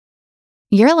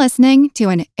You're listening to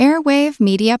an Airwave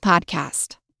Media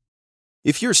Podcast.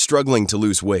 If you're struggling to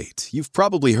lose weight, you've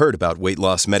probably heard about weight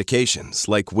loss medications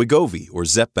like Wegovy or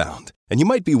Zepbound, and you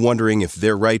might be wondering if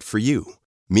they're right for you.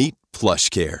 Meet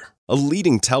PlushCare, a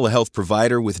leading telehealth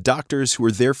provider with doctors who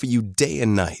are there for you day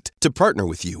and night to partner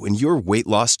with you in your weight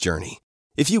loss journey.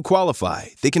 If you qualify,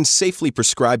 they can safely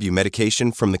prescribe you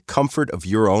medication from the comfort of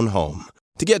your own home.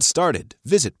 To get started,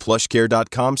 visit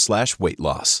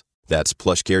plushcare.com/weight-loss. That's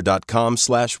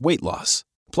plushcare.com/weight-loss.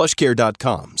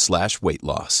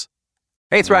 plushcare.com/weight-loss.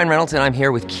 Hey, it's Ryan Reynolds, and I'm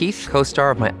here with Keith, co-star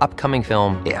of my upcoming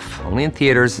film, If, only in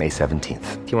theaters May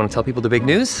 17th. Do you want to tell people the big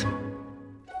news?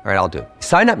 All right, I'll do it.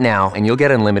 Sign up now and you'll get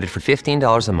unlimited for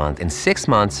 $15 a month and 6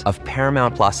 months of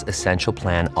Paramount Plus Essential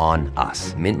Plan on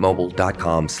us.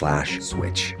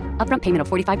 MintMobile.com/switch. Upfront payment of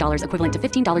 $45 equivalent to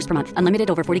 $15 per month. Unlimited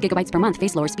over 40 gigabytes per month.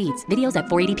 Face lower speeds. Videos at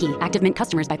 480p. Active Mint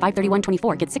customers by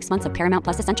 531.24 get 6 months of Paramount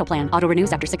Plus Essential Plan. Auto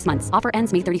renews after 6 months. Offer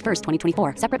ends May 31st,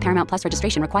 2024. Separate Paramount Plus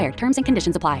registration required. Terms and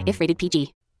conditions apply if rated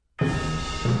PG.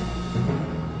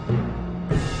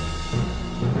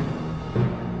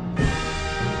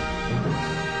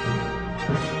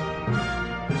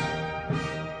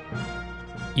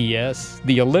 Yes,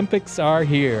 the Olympics are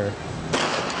here.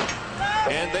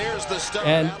 And there's the start.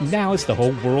 And now as the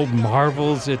whole world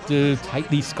marvels at the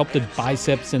tightly sculpted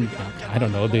biceps and, I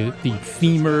don't know, the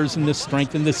femurs and the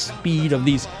strength and the speed of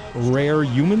these rare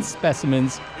human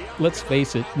specimens, let's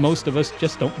face it, most of us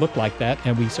just don't look like that,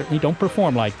 and we certainly don't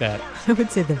perform like that. I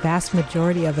would say the vast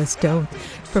majority of us don't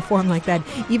perform like that.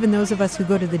 Even those of us who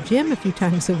go to the gym a few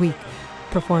times a week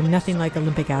perform nothing like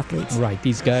Olympic athletes. Right,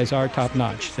 these guys are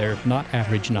top-notch. They're not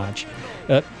average-notch.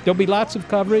 There'll be lots of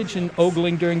coverage and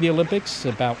ogling during the Olympics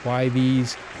about why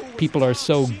these people are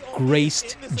so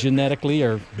graced genetically,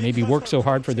 or maybe work so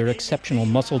hard for their exceptional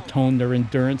muscle tone, their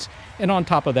endurance, and on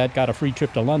top of that got a free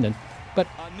trip to London. But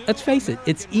let's face it,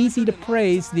 it's easy to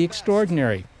praise the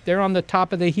extraordinary. They're on the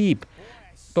top of the heap.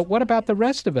 But what about the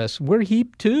rest of us? We're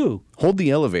heap too. Hold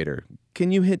the elevator.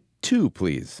 Can you hit 2,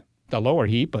 please? The lower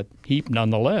heap, but heap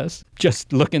nonetheless.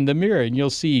 Just look in the mirror and you'll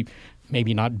see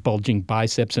maybe not bulging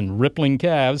biceps and rippling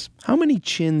calves. How many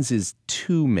chins is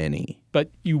too many? But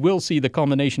you will see the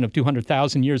culmination of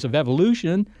 200,000 years of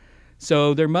evolution.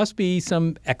 So there must be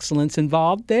some excellence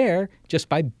involved there. Just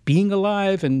by being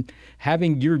alive and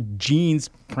having your genes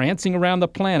prancing around the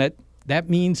planet, that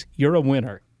means you're a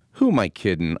winner. Who am I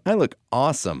kidding? I look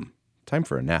awesome. Time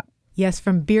for a nap. Yes,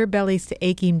 from beer bellies to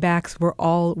aching backs, we're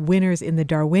all winners in the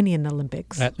Darwinian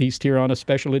Olympics. At least here on a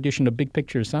special edition of Big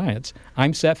Picture Science.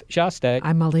 I'm Seth Shostak.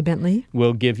 I'm Molly Bentley.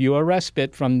 We'll give you a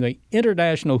respite from the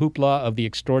international hoopla of the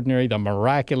extraordinary, the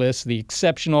miraculous, the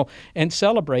exceptional, and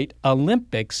celebrate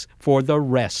Olympics for the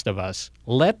rest of us.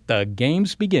 Let the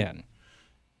games begin.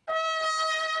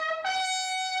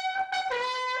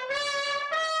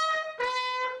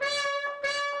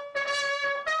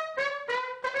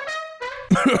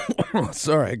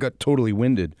 Sorry, I got totally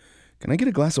winded. Can I get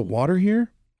a glass of water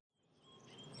here?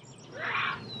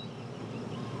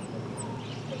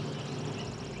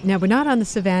 Now, we're not on the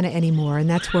savannah anymore, and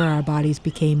that's where our bodies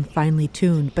became finely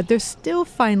tuned. But they're still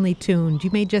finely tuned. You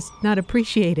may just not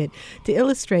appreciate it. To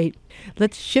illustrate,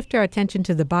 let's shift our attention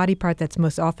to the body part that's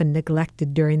most often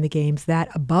neglected during the games,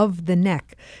 that above the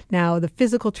neck. Now, the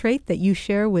physical trait that you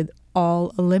share with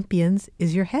all Olympians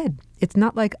is your head. It's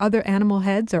not like other animal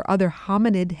heads or other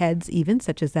hominid heads even,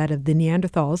 such as that of the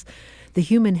Neanderthals. The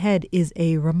human head is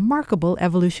a remarkable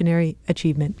evolutionary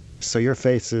achievement. So your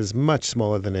face is much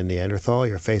smaller than a Neanderthal.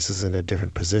 Your face is in a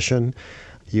different position.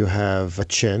 You have a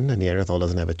chin. A Neanderthal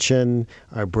doesn't have a chin.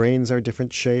 Our brains are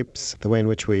different shapes. The way in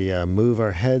which we move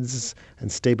our heads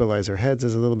and stabilize our heads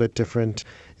is a little bit different.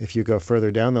 If you go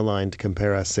further down the line to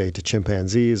compare us, say, to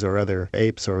chimpanzees or other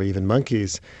apes or even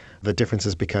monkeys, the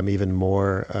differences become even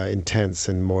more intense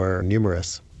and more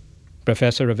numerous.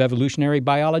 Professor of Evolutionary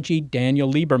Biology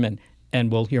Daniel Lieberman,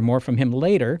 and we'll hear more from him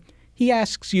later. He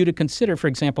asks you to consider, for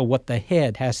example, what the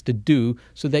head has to do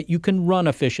so that you can run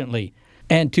efficiently.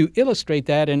 And to illustrate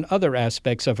that in other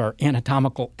aspects of our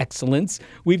anatomical excellence,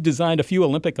 we've designed a few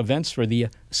Olympic events for the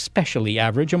especially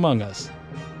average among us.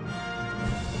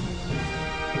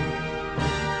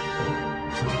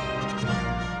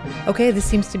 Okay, this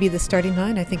seems to be the starting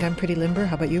line. I think I'm pretty limber.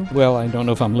 How about you? Well, I don't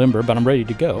know if I'm limber, but I'm ready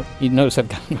to go. You notice I've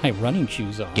got my running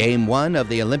shoes on. Game 1 of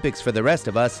the Olympics for the rest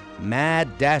of us,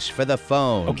 Mad Dash for the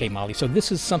Phone. Okay, Molly, so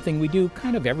this is something we do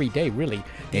kind of every day, really.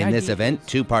 In this event,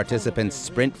 2 participants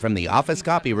sprint from the office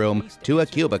copy room to a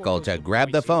cubicle to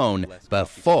grab the phone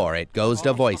before it goes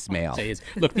to voicemail.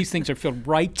 Look, these things are filled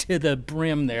right to the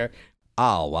brim there.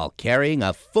 All while carrying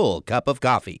a full cup of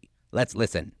coffee. Let's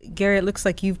listen. Gary, it looks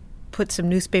like you've put some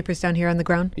newspapers down here on the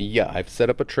ground? Yeah, I've set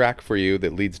up a track for you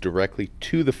that leads directly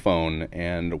to the phone,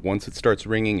 and once it starts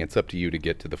ringing, it's up to you to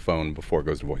get to the phone before it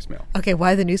goes to voicemail. Okay,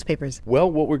 why the newspapers?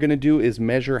 Well, what we're going to do is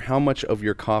measure how much of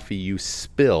your coffee you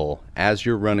spill as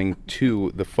you're running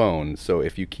to the phone. So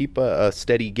if you keep a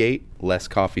steady gait, less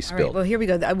coffee spilled. All right, well, here we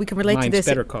go. We can relate Mine's to this.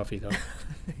 better coffee, though.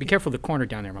 Be careful of the corner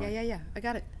down there, Mom. Yeah. I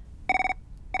got it.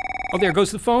 Oh, there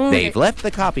goes the phone. They've left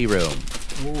the copy room.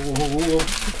 Whoa.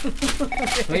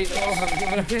 Wait.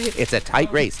 It's a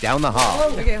tight race down the hall.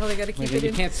 Oh, okay, hold on. I got to keep it You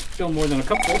in. can't spill more than a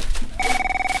cupful.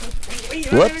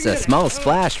 Whoops, a small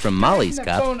splash from Molly's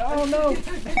cup. Oh, no.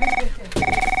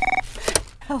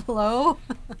 Hello?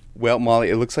 Well, Molly,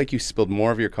 it looks like you spilled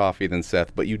more of your coffee than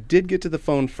Seth, but you did get to the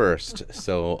phone first.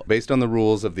 So based on the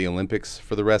rules of the Olympics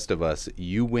for the rest of us,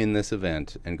 you win this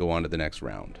event and go on to the next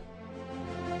round.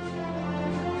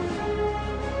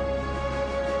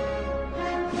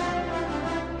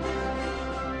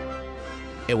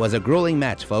 It was a grueling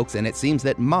match, folks, and it seems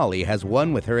that Molly has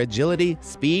won with her agility,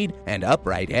 speed, and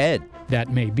upright head. That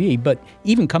may be, but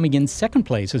even coming in second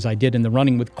place, as I did in the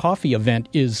Running with Coffee event,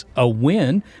 is a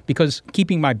win, because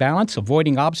keeping my balance,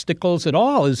 avoiding obstacles at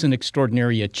all is an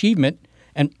extraordinary achievement,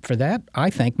 and for that, I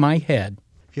thank my head.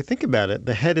 If you think about it,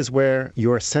 the head is where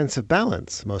your sense of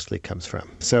balance mostly comes from.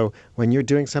 So when you're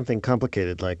doing something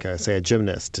complicated, like, say, a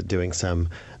gymnast doing some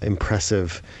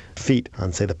impressive feat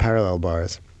on, say, the parallel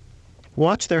bars,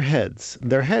 watch their heads.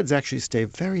 Their heads actually stay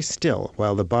very still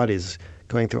while the body's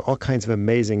going through all kinds of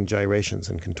amazing gyrations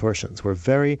and contortions. We're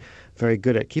very, very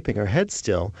good at keeping our heads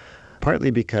still,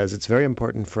 partly because it's very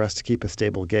important for us to keep a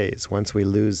stable gaze. Once we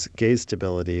lose gaze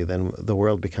stability, then the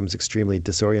world becomes extremely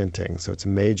disorienting. So it's a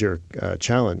major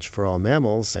challenge for all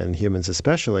mammals, and humans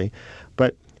especially.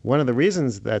 But one of the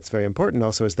reasons that's very important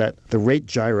also is that the rate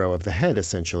gyro of the head,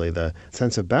 essentially, the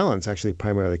sense of balance, actually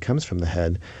primarily comes from the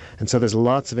head. And so there's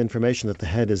lots of information that the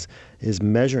head is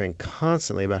measuring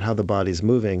constantly about how the body's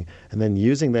moving, and then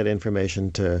using that information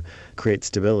to create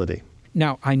stability.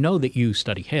 Now, I know that you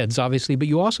study heads, obviously, but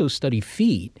you also study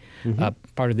feet. Mm-hmm.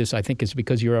 Part of this, I think, is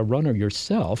because you're a runner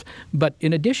yourself. But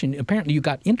in addition, apparently you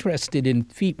got interested in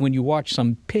feet when you watched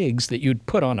some pigs that you'd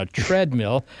put on a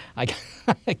treadmill. I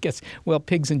guess, well,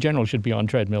 pigs in general should be on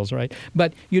treadmills, right?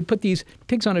 But you'd put these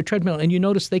pigs on a treadmill, and you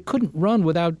noticed they couldn't run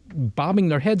without bobbing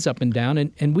their heads up and down,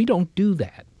 and we don't do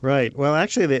that. Right. Well,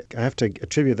 actually, I have to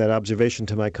attribute that observation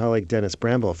to my colleague Dennis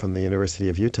Bramble from the University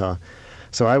of Utah.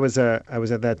 So I was at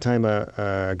that time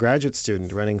a graduate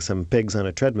student running some pigs on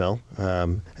a treadmill,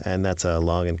 and that's a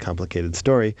long and complicated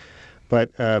story.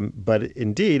 But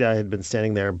indeed, I had been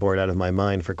standing there bored out of my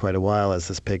mind for quite a while as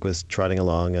this pig was trotting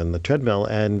along on the treadmill,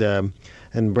 and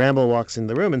Bramble walks in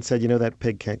the room and said, that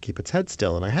pig can't keep its head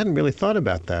still. And I hadn't really thought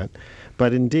about that.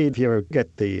 But indeed, if you ever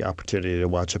get the opportunity to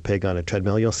watch a pig on a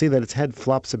treadmill, you'll see that its head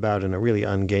flops about in a really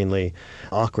ungainly,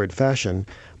 awkward fashion.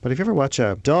 But if you ever watch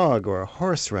a dog or a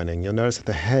horse running, you'll notice that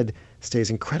the head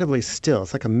stays incredibly still.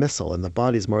 It's like a missile, and the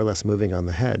body's more or less moving on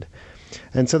the head.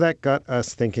 And so that got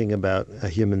us thinking about a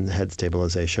human head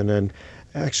stabilization. And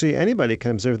actually, anybody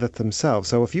can observe that themselves.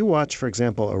 So if you watch, for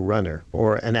example, a runner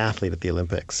or an athlete at the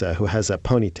Olympics who has a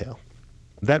ponytail,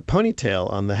 that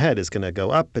ponytail on the head is going to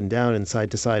go up and down and side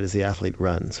to side as the athlete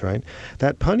runs, right?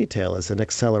 That ponytail is an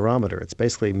accelerometer. It's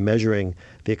basically measuring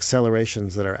the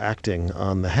accelerations that are acting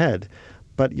on the head.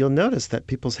 But you'll notice that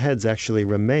people's heads actually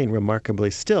remain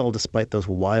remarkably still despite those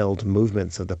wild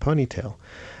movements of the ponytail.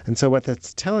 And so what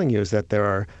that's telling you is that there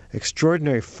are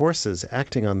extraordinary forces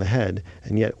acting on the head,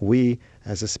 and yet we,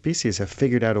 as a species, have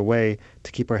figured out a way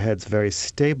to keep our heads very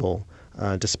stable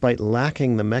despite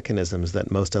lacking the mechanisms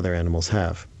that most other animals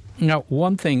have. Now,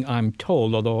 one thing I'm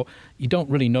told, although you don't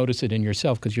really notice it in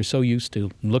yourself because you're so used to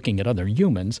looking at other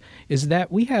humans, is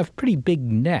that we have pretty big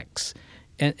necks.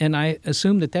 And I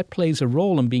assume that plays a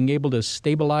role in being able to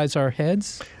stabilize our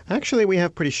heads? Actually, we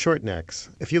have pretty short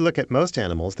necks. If you look at most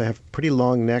animals, they have pretty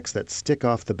long necks that stick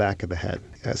off the back of the head.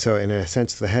 So in a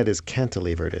sense, the head is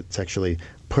cantilevered. It's actually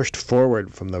pushed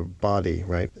forward from the body,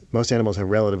 right? Most animals have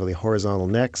relatively horizontal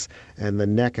necks, and the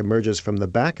neck emerges from the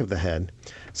back of the head,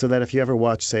 so that if you ever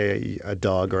watch, say, a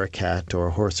dog or a cat or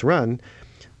a horse run,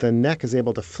 the neck is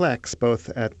able to flex both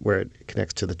at where it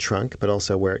connects to the trunk, but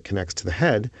also where it connects to the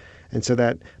head. And so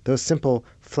that those simple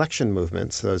flexion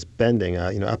movements, those bending,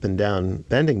 up and down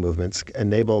bending movements,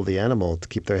 enable the animal to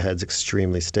keep their heads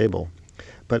extremely stable.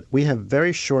 but we have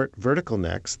very short vertical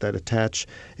necks that attach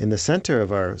in the center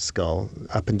of our skull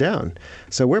up and down.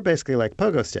 So we're basically like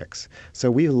pogo sticks. So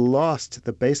we lost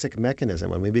the basic mechanism.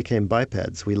 When we became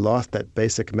bipeds, we lost that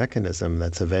basic mechanism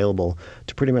that's available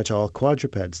to pretty much all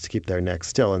quadrupeds to keep their necks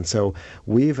still. And so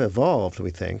we've evolved, we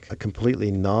think, a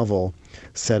completely novel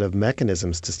set of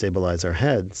mechanisms to stabilize our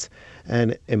heads.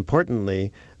 And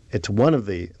importantly, it's one of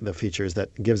the features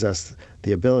that gives us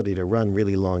the ability to run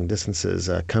really long distances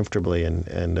comfortably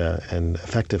and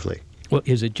effectively. Well,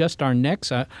 is it just our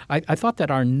necks? I thought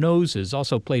that our noses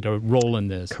also played a role in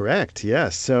this. Correct,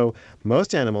 yes. So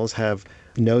most animals have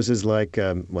noses like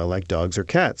dogs or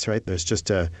cats, right? There's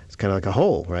just it's kind of like a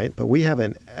hole, right? But we have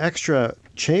an extra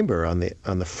chamber on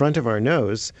the front of our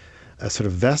nose, a sort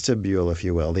of vestibule, if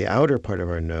you will, the outer part of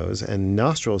our nose, and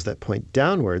nostrils that point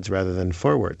downwards rather than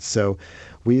forwards. So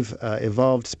we've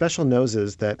evolved special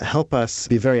noses that help us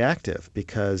be very active,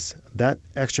 because that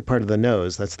extra part of the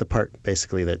nose, that's the part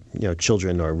basically that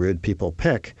children or rude people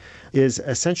pick, is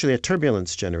essentially a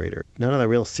turbulence generator. None of the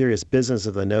real serious business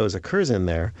of the nose occurs in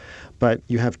there, but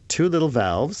you have two little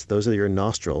valves, those are your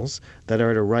nostrils, that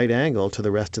are at a right angle to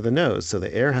the rest of the nose. So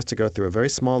the air has to go through a very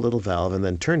small little valve and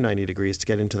then turn 90 degrees to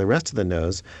get into the rest of the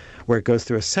nose, where it goes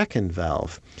through a second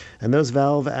valve. And those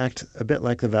valves act a bit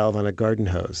like the valve on a garden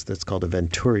hose. That's called a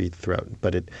venturi throat,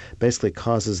 but it basically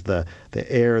causes the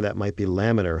air that might be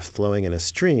laminar, flowing in a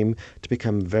stream, to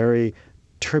become very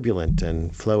turbulent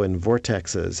and flow in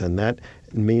vortexes, and that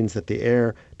means that the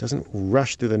air doesn't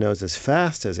rush through the nose as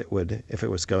fast as it would if it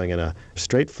was going in a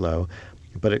straight flow,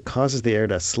 but it causes the air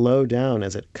to slow down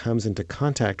as it comes into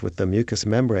contact with the mucous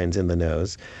membranes in the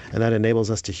nose, and that enables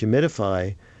us to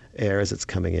humidify air as it's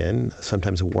coming in,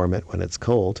 sometimes warm it when it's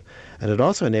cold. And it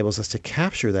also enables us to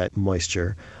capture that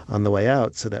moisture on the way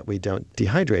out so that we don't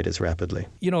dehydrate as rapidly.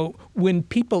 When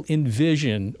people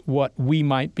envision what we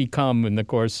might become in the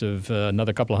course of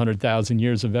another couple of 100,000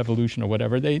 years of evolution or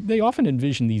whatever, they often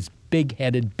envision these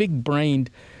big-headed, big-brained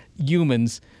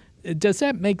humans. Does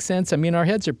that make sense? I mean, our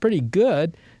heads are pretty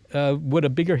good. Would a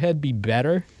bigger head be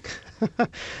better?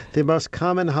 The most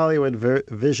common Hollywood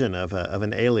vision of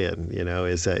an alien,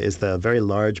 is the very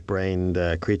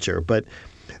large-brained creature. But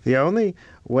the only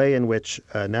way in which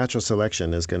natural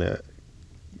selection is going to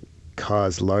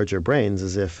cause larger brains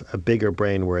is if a bigger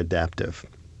brain were adaptive.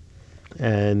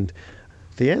 And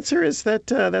the answer is that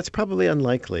that's probably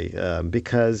unlikely,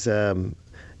 because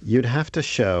you'd have to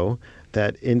show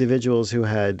that individuals who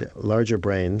had larger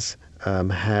brains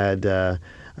had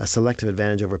a selective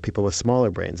advantage over people with smaller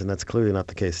brains, and that's clearly not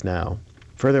the case now.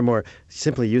 Furthermore,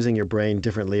 simply using your brain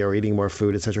differently or eating more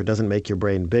food, etc., doesn't make your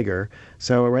brain bigger.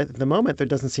 So right at the moment, there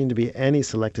doesn't seem to be any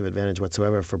selective advantage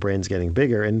whatsoever for brains getting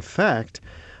bigger. In fact,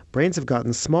 brains have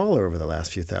gotten smaller over the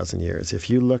last few thousand years. If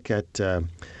you look at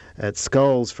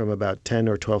skulls from about 10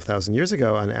 or 12,000 years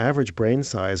ago, on average brain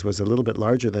size was a little bit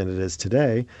larger than it is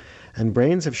today. And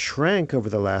brains have shrank over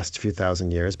the last few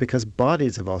thousand years because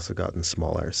bodies have also gotten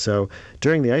smaller. So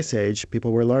during the Ice Age,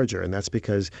 people were larger, and that's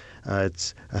because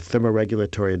it's a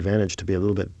thermoregulatory advantage to be a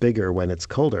little bit bigger when it's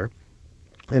colder.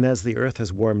 And as the Earth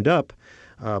has warmed up,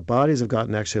 bodies have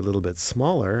gotten actually a little bit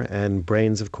smaller, and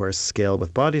brains, of course, scale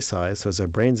with body size. So as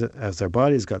our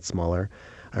bodies got smaller,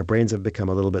 our brains have become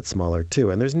a little bit smaller too.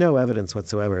 And there's no evidence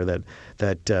whatsoever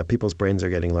that people's brains are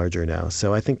getting larger now.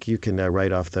 So I think you can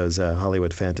write off those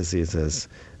Hollywood fantasies as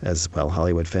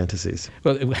Hollywood fantasies.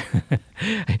 Well,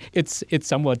 it's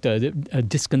somewhat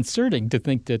disconcerting to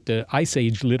think that Ice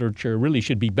Age literature really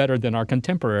should be better than our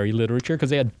contemporary literature because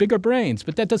they had bigger brains,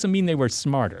 but that doesn't mean they were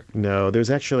smarter. No, there's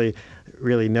actually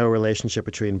really no relationship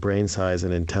between brain size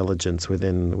and intelligence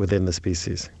within the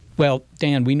species. Well,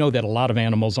 Dan, we know that a lot of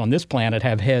animals on this planet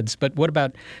have heads, but what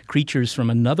about creatures from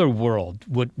another world?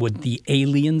 Would the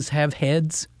aliens have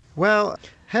heads? Well,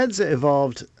 heads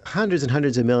evolved hundreds and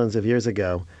hundreds of millions of years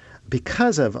ago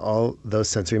because of all those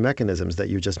sensory mechanisms that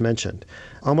you just mentioned.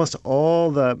 Almost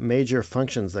all the major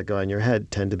functions that go on your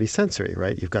head tend to be sensory,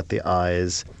 right? You've got the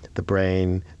eyes, the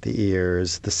brain, the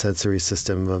ears, the sensory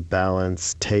system of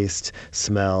balance, taste,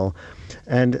 smell.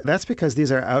 And that's because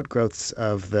these are outgrowths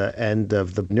of the end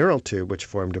of the neural tube which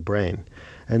formed a brain.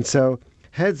 And so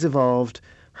heads evolved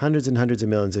hundreds and hundreds of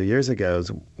millions of years ago,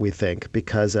 we think,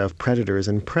 because of predators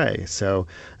and prey. So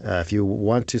if you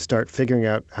want to start figuring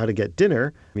out how to get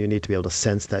dinner, you need to be able to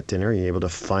sense that dinner. You need to be able to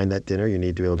find that dinner. You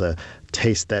need to be able to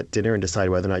taste that dinner and decide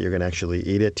whether or not you're going to actually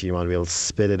eat it. You want to be able to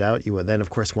spit it out. You would then, of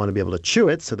course, want to be able to chew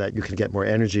it so that you can get more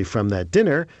energy from that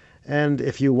dinner. And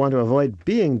if you want to avoid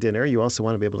being dinner, you also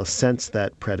want to be able to sense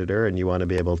that predator, and you want to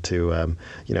be able to,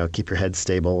 keep your head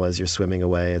stable as you're swimming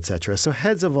away, etc. So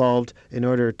heads evolved in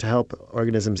order to help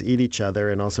organisms eat each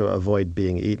other and also avoid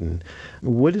being eaten.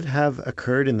 Would it have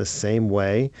occurred in the same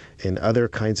way in other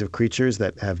kinds of creatures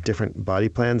that have different body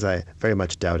plans? I very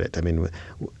much doubt it. I mean,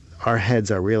 our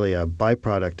heads are really a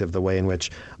byproduct of the way in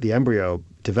which the embryo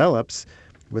develops,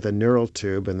 with a neural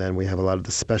tube, and then we have a lot of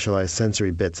the specialized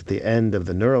sensory bits at the end of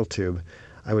the neural tube.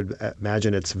 I would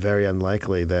imagine it's very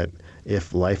unlikely that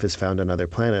if life is found on other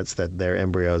planets, that their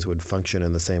embryos would function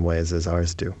in the same ways as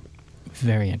ours do.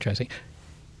 Very interesting.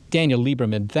 Daniel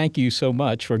Lieberman, thank you so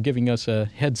much for giving us a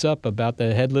heads up about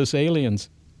the headless aliens.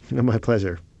 My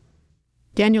pleasure.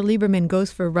 Daniel Lieberman goes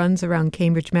for runs around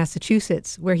Cambridge,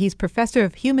 Massachusetts, where he's professor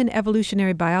of human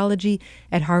evolutionary biology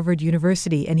at Harvard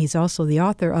University, and he's also the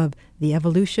author of The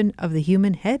Evolution of the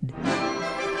Human Head.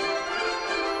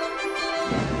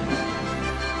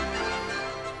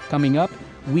 Coming up,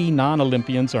 we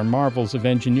non-Olympians are marvels of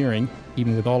engineering,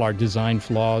 even with all our design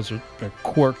flaws or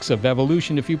quirks of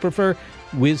evolution, if you prefer.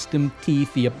 Wisdom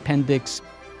teeth, the appendix,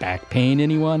 back pain,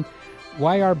 anyone?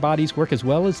 Why our bodies work as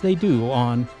well as they do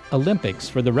on Olympics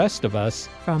for the rest of us.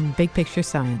 From Big Picture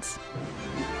Science.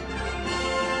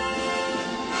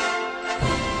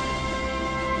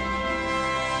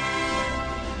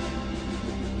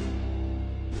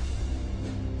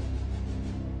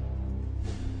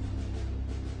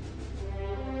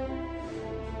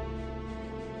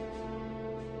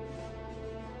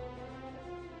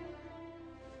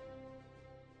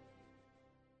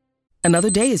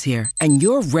 Another day is here, and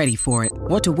you're ready for it.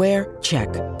 What to wear? Check.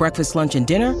 Breakfast, lunch, and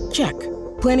dinner? Check.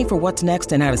 Planning for what's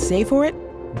next and how to save for it?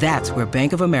 That's where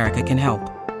Bank of America can help.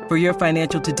 For your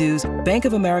financial to-dos, Bank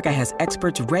of America has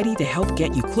experts ready to help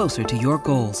get you closer to your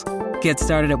goals. Get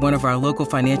started at one of our local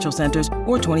financial centers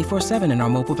or 24/7 in our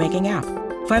mobile banking app.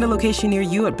 Find a location near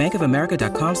you at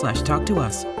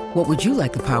bankofamerica.com/talktous. What would you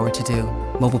like the power to do?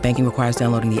 Mobile banking requires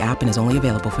downloading the app and is only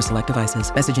available for select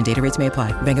devices. Message and data rates may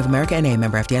apply. Bank of America N.A.,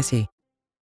 member FDIC.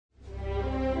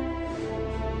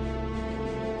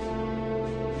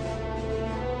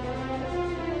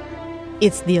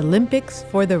 It's the Olympics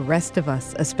for the rest of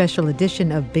us, a special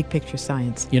edition of Big Picture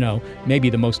Science. You know,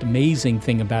 maybe the most amazing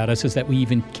thing about us is that we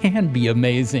even can be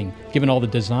amazing, given all the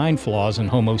design flaws in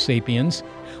Homo sapiens.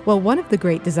 Well, one of the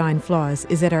great design flaws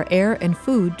is that our air and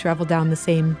food travel down the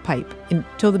same pipe,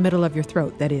 until the middle of your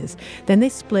throat, that is. Then they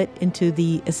split into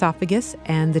the esophagus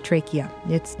and the trachea.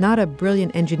 It's not a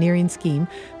brilliant engineering scheme,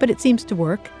 but it seems to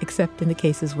work, except in the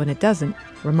cases when it doesn't.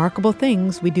 Remarkable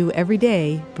things we do every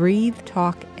day: breathe,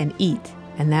 talk, and eat.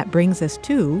 And that brings us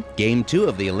to Game 2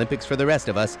 of the Olympics for the rest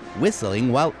of us,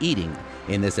 whistling while eating.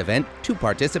 In this event, 2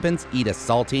 participants eat a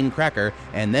saltine cracker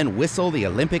and then whistle the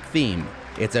Olympic theme.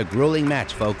 It's a grueling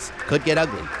match, folks. Could get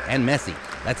ugly and messy.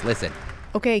 Let's listen.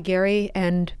 Okay, Gary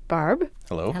and Barb.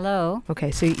 Hello. Hello.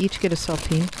 Okay, so you each get a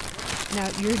saltine. Now,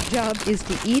 your job is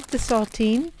to eat the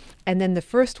saltine, and then the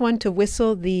first one to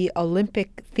whistle the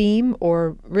Olympic theme,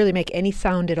 or really make any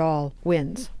sound at all,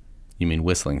 wins. You mean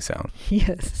whistling sound?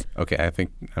 Yes. Okay, I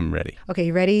think I'm ready. Okay,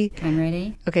 you ready? I'm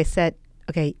ready. Okay, set.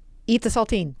 Okay, eat the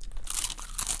saltine.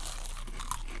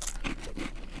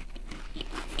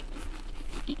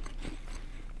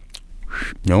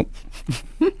 Nope.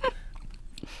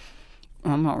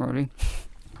 I'm not ready.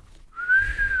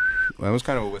 Well, that was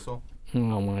kind of a whistle.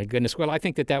 Oh, my goodness. Well, I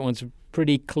think that one's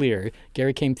pretty clear.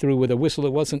 Gary came through with a whistle.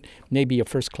 It wasn't maybe a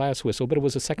first-class whistle, but it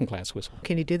was a second-class whistle.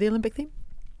 Can you do the Olympic theme?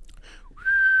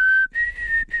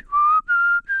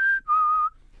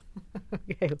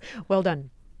 Okay, well done.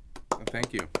 Well,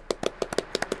 thank you.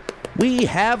 We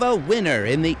have a winner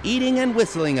in the eating and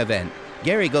whistling event.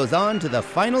 Gary goes on to the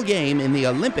final game in the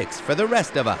Olympics for the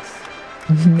rest of us.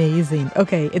 Amazing.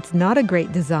 Okay, it's not a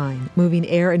great design, moving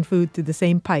air and food through the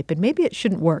same pipe, and maybe it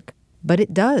shouldn't work. But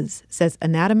it does, says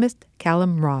anatomist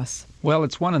Callum Ross. Well,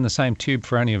 it's one and the same tube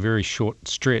for only a very short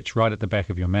stretch right at the back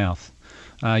of your mouth.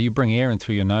 You bring air in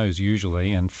through your nose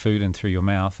usually and food in through your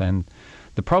mouth, and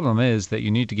the problem is that you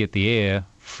need to get the air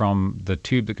from the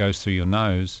tube that goes through your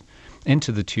nose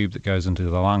into the tube that goes into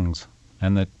the lungs.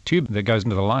 And the tube that goes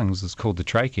into the lungs is called the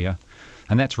trachea,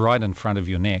 and that's right in front of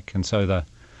your neck. And so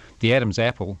the Adam's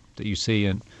apple that you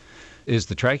see is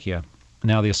the trachea.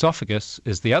 Now the esophagus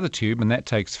is the other tube, and that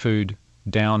takes food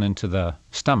down into the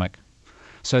stomach.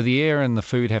 So the air and the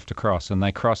food have to cross, and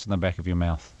they cross in the back of your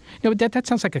mouth. No, that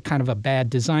sounds like a kind of a bad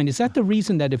design. Is that the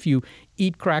reason that if you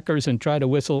eat crackers and try to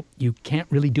whistle, you can't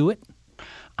really do it?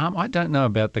 I don't know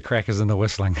about the crackers and the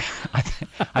whistling.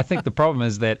 I think the problem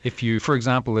is that if you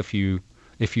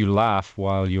laugh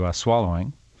while you are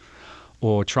swallowing,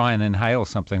 or try and inhale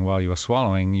something while you are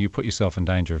swallowing, you put yourself in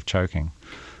danger of choking.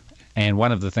 And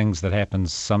one of the things that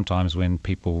happens sometimes when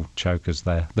people choke is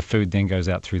the food then goes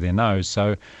out through their nose.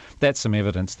 So that's some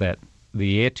evidence that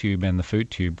the air tube and the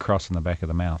food tube cross in the back of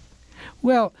the mouth.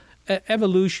 Well,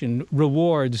 evolution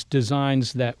rewards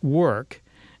designs that work.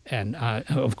 And,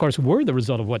 of course, we're the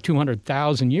result of,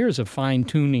 200,000 years of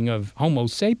fine-tuning of Homo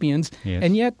sapiens. Yes.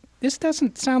 And yet this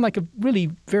doesn't sound like a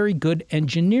really very good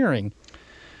engineering.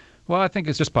 Well, I think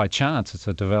it's just by chance. It's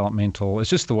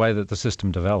just the way that the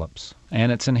system develops.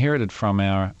 And it's inherited from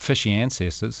our fishy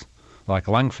ancestors, like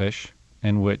lungfish,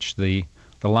 in which the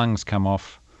lungs come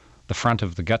off the front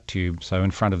of the gut tube, so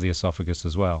in front of the esophagus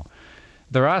as well.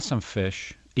 There are some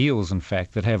fish, eels in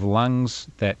fact, that have lungs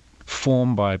that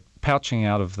form by pouching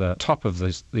out of the top of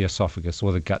the esophagus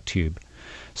or the gut tube,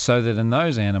 so that in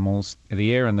those animals,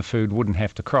 the air and the food wouldn't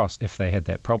have to cross if they had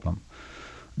that problem.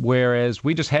 Whereas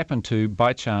we just happen to,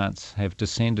 by chance, have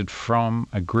descended from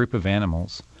a group of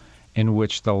animals in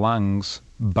which the lungs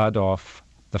bud off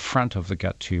the front of the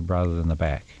gut tube rather than the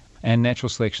back. And natural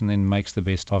selection then makes the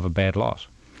best of a bad lot.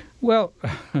 Well,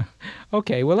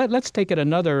 okay, well, let's take it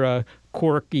another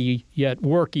quirky yet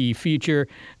worky feature.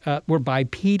 We're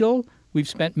bipedal. We've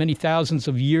spent many thousands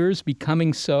of years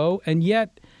becoming so, and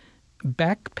yet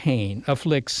back pain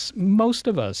afflicts most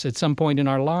of us at some point in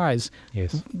our lives.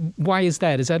 Yes. Why is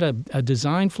that? Is that a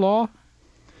design flaw?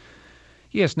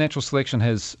 Yes, natural selection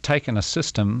has taken a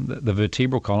system, the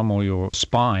vertebral column or your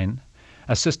spine,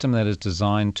 a system that is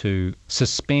designed to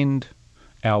suspend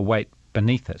our weight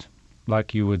beneath it,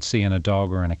 like you would see in a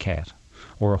dog or in a cat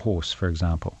or a horse, for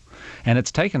example. And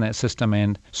it's taken that system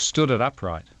and stood it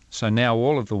upright. So now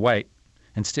all of the weight,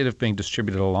 instead of being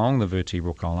distributed along the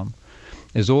vertebral column,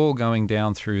 is all going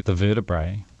down through the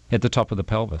vertebrae at the top of the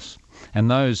pelvis. And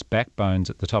those backbones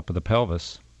at the top of the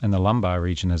pelvis, in the lumbar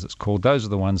region as it's called, those are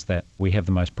the ones that we have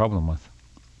the most problem with.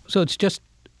 So it's just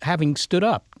having stood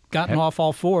up, gotten off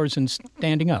all fours and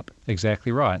standing up.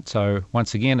 Exactly right. So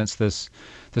once again, it's this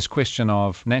question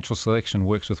of natural selection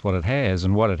works with what it has,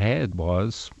 and what it had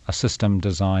was a system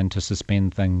designed to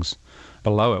suspend things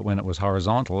below it when it was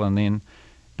horizontal, and then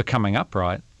becoming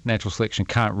upright. Natural selection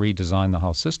can't redesign the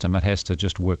whole system. It has to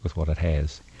just work with what it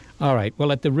has. All right.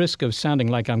 Well, at the risk of sounding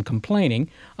like I'm complaining,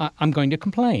 I'm going to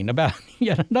complain about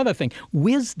yet another thing,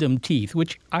 wisdom teeth,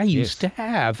 which I used to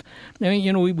have. I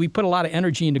mean, we put a lot of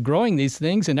energy into growing these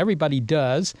things, and everybody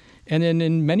does. And then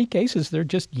in many cases, they're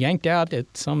just yanked out at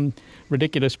some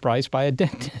ridiculous price by a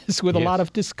dentist with a lot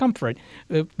of discomfort.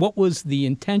 What was the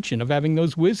intention of having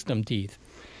those wisdom teeth?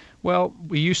 Well,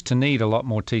 we used to need a lot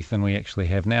more teeth than we actually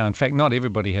have now. In fact, not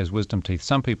everybody has wisdom teeth.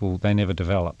 Some people, they never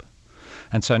develop.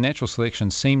 And so natural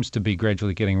selection seems to be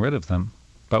gradually getting rid of them.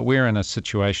 But we're in a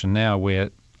situation now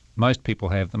where most people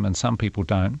have them and some people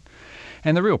don't.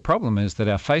 And the real problem is that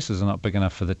our faces are not big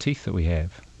enough for the teeth that we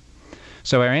have.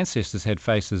 So our ancestors had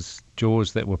faces,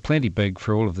 jaws that were plenty big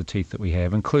for all of the teeth that we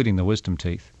have, including the wisdom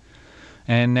teeth.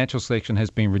 And natural selection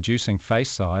has been reducing face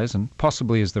size, and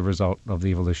possibly as the result of the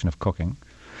evolution of cooking.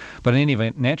 But in any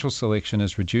event, natural selection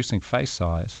is reducing face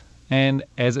size, and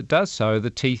as it does so, the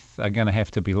teeth are going to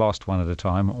have to be lost one at a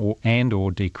time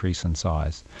or decrease in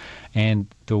size. And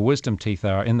the wisdom teeth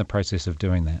are in the process of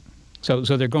doing that. So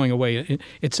they're going away.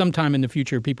 At some time in the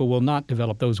future, people will not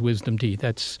develop those wisdom teeth.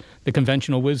 That's the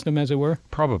conventional wisdom, as it were?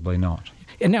 Probably not.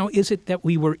 And now, is it that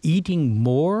we were eating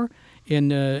more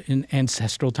in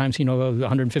ancestral times,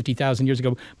 150,000 years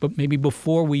ago, but maybe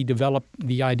before we developed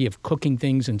the idea of cooking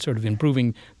things and sort of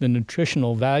improving the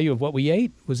nutritional value of what we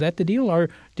ate? Was that the deal, or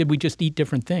did we just eat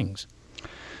different things?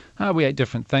 We ate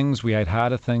different things. We ate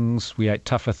harder things. We ate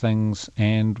tougher things.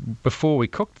 And before we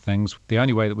cooked things, the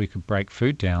only way that we could break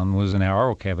food down was in our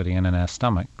oral cavity and in our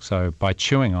stomach. So by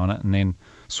chewing on it and then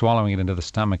swallowing it into the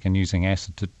stomach and using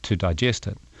acid to digest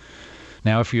it.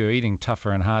 Now, if you're eating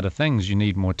tougher and harder things, you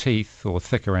need more teeth or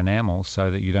thicker enamel so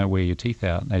that you don't wear your teeth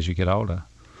out as you get older.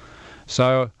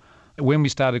 So when we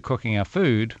started cooking our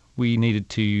food, we needed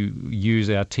to use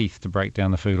our teeth to break down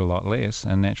the food a lot less,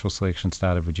 and natural selection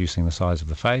started reducing the size of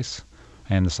the face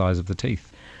and the size of the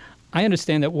teeth. I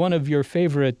understand that one of your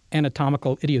favorite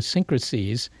anatomical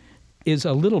idiosyncrasies is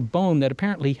a little bone that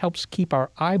apparently helps keep our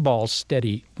eyeballs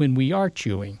steady when we are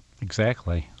chewing.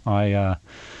 Exactly.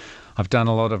 I've done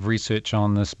a lot of research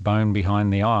on this bone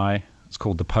behind the eye. It's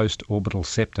called the postorbital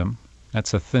septum.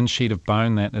 That's a thin sheet of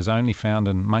bone that is only found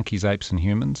in monkeys, apes, and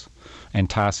humans, and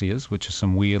tarsiers, which are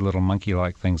some weird little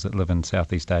monkey-like things that live in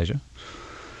Southeast Asia.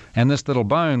 And this little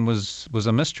bone was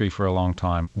a mystery for a long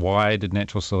time. Why did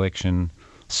natural selection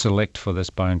select for this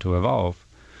bone to evolve?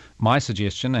 My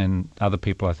suggestion, and other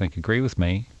people I think agree with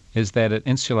me, is that it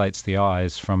insulates the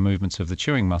eyes from movements of the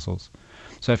chewing muscles.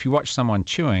 So if you watch someone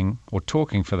chewing, or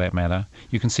talking for that matter,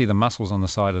 you can see the muscles on the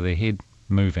side of their head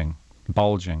moving,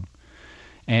 bulging.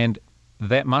 And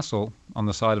that muscle on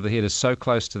the side of the head is so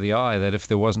close to the eye that if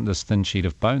there wasn't this thin sheet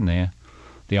of bone there,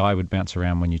 the eye would bounce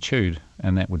around when you chewed,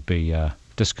 and that would be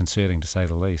disconcerting to say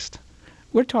the least.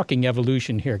 We're talking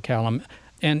evolution here, Callum.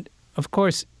 And, of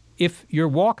course, if you're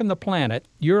walking the planet,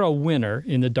 you're a winner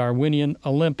in the Darwinian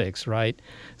Olympics, right?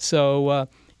 So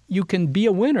you can be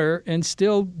a winner and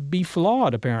still be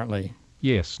flawed, apparently.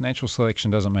 Yes, natural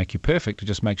selection doesn't make you perfect, it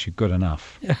just makes you good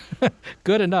enough.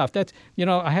 Good enough. That's,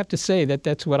 I have to say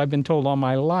that's what I've been told all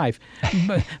my life.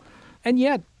 And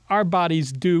yet, our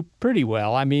bodies do pretty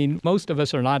well. I mean, most of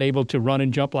us are not able to run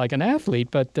and jump like an athlete,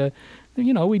 but,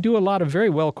 we do a lot of very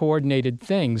well-coordinated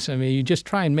things. I mean, you just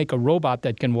try and make a robot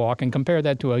that can walk and compare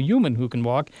that to a human who can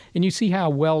walk, and you see how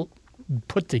well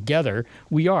put together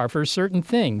we are for certain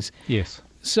things. Yes.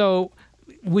 So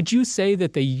would you say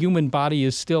that the human body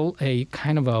is still a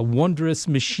kind of a wondrous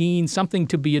machine, something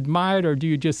to be admired, or do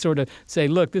you just sort of say,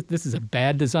 look, this is a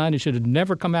bad design, it should have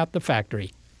never come out the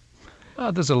factory?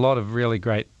 There's a lot of really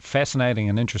great, fascinating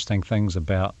and interesting things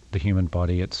about the human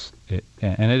body.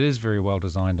 And it is very well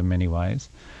designed in many ways.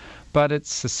 But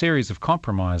it's a series of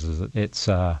compromises. It's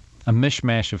a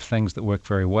mishmash of things that work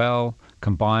very well,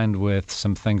 combined with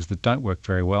some things that don't work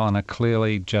very well and are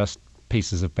clearly just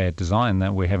pieces of bad design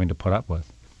that we're having to put up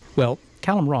with. Well,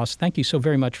 Callum Ross, thank you so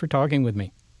very much for talking with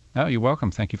me. Oh, you're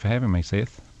welcome. Thank you for having me,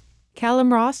 Seth.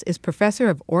 Callum Ross is professor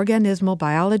of organismal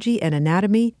biology and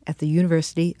anatomy at the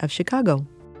University of Chicago.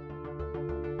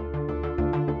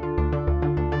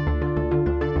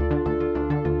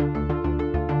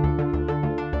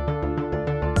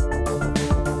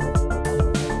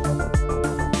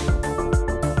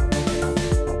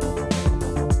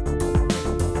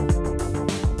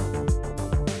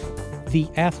 The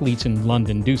athletes in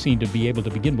London do seem to be able to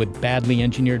begin with badly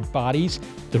engineered bodies,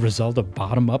 the result of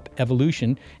bottom-up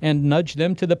evolution, and nudge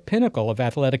them to the pinnacle of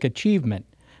athletic achievement.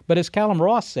 But as Callum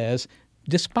Ross says,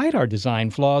 despite our design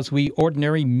flaws, we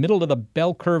ordinary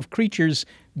middle-of-the-bell curve creatures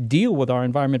deal with our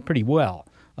environment pretty well,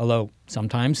 although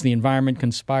sometimes the environment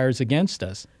conspires against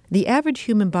us. The average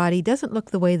human body doesn't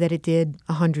look the way that it did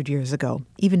 100 years ago,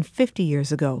 even 50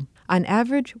 years ago. On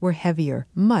average, we're heavier,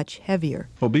 much heavier.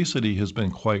 Obesity has been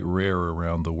quite rare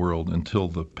around the world until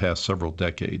the past several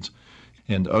decades,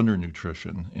 and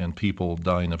undernutrition and people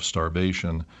dying of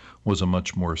starvation was a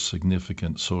much more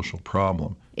significant social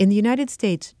problem. In the United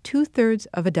States, 2/3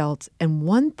 of adults and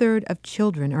 1/3 of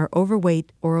children are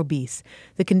overweight or obese.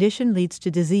 The condition leads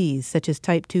to disease such as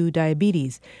type 2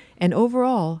 diabetes and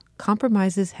overall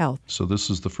compromises health. So this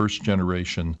is the first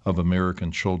generation of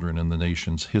American children in the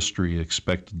nation's history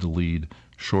expected to lead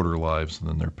shorter lives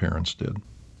than their parents did.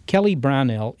 Kelly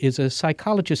Brownell is a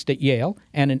psychologist at Yale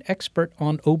and an expert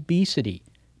on obesity.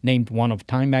 Named one of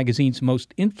Time magazine's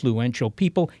most influential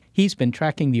people, he's been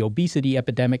tracking the obesity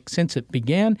epidemic since it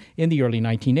began in the early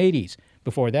 1980s.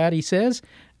 Before that, he says,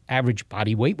 average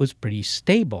body weight was pretty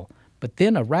stable, but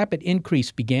then a rapid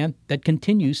increase began that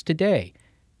continues today.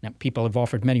 Now, people have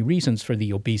offered many reasons for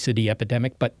the obesity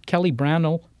epidemic, but Kelly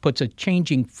Brownell puts a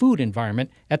changing food environment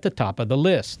at the top of the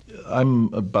list.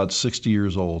 I'm about 60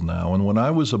 years old now, and when I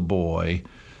was a boy,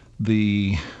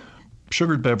 the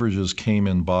sugared beverages came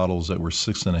in bottles that were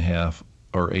 6.5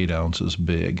 or 8 ounces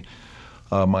big.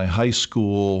 My high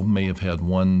school may have had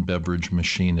one beverage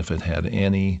machine if it had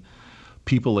any.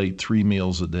 People ate 3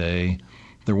 meals a day.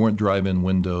 There weren't drive-in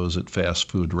windows at fast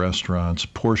food restaurants.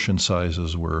 Portion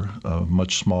sizes were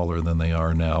much smaller than they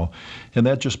are now. And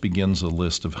that just begins a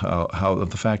list of how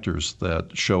the factors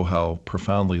that show how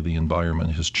profoundly the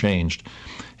environment has changed.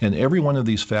 And every one of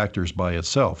these factors by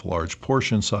itself, large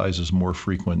portion sizes, more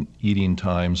frequent eating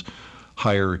times,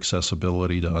 higher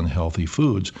accessibility to unhealthy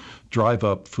foods, drive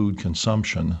up food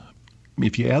consumption.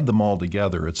 If you add them all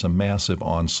together, it's a massive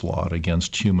onslaught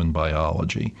against human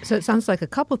biology. So it sounds like a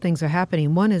couple things are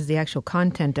happening. One is the actual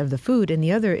content of the food, and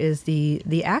the other is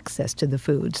the access to the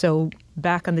food. So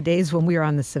back on the days when we were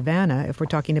on the savannah, if we're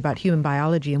talking about human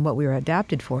biology and what we were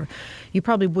adapted for, you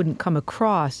probably wouldn't come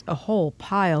across a whole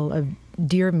pile of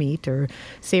deer meat or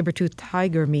saber-toothed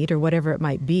tiger meat or whatever it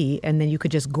might be, and then you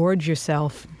could just gorge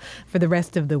yourself for the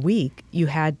rest of the week. You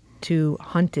had to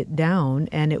hunt it down,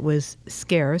 and it was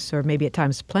scarce or maybe at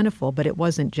times plentiful, but it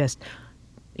wasn't just,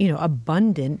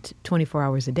 abundant 24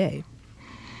 hours a day.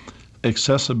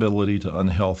 Accessibility to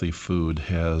unhealthy food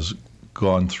has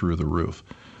gone through the roof.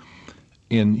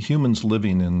 In humans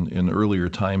living in earlier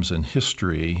times in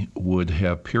history would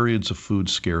have periods of food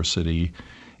scarcity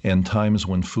and times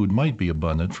when food might be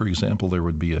abundant. For example, there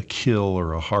would be a kill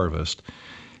or a harvest.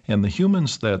 And the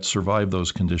humans that survived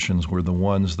those conditions were the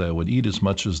ones that would eat as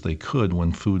much as they could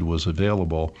when food was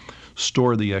available,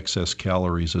 store the excess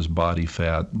calories as body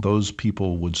fat. Those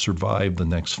people would survive the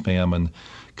next famine,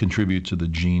 contribute to the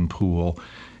gene pool.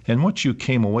 And what you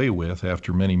came away with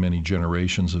after many, many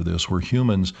generations of this were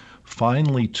humans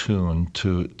finely tuned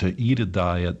to eat a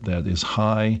diet that is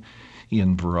high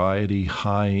in variety,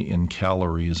 high in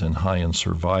calories, and high in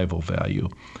survival value.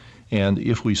 And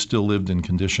if we still lived in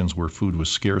conditions where food was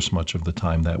scarce much of the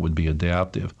time, that would be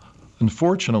adaptive.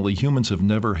 Unfortunately, humans have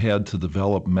never had to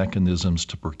develop mechanisms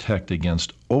to protect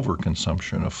against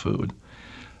overconsumption of food.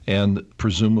 And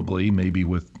presumably, maybe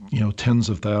with tens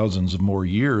of thousands of more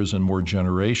years and more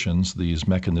generations, these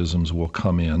mechanisms will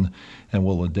come in and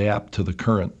will adapt to the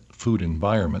current food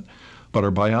environment. But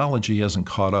our biology hasn't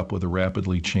caught up with a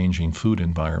rapidly changing food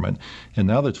environment. And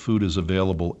now that food is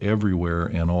available everywhere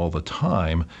and all the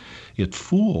time, it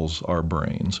fools our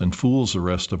brains and fools the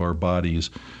rest of our body's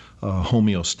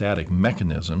homeostatic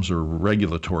mechanisms or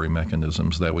regulatory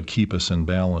mechanisms that would keep us in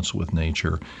balance with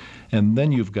nature. And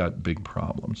then you've got big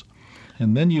problems.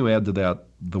 And then you add to that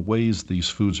the ways these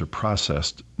foods are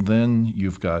processed, then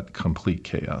you've got complete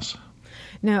chaos.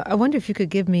 Now, I wonder if you could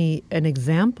give me an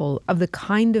example of the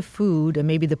kind of food and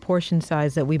maybe the portion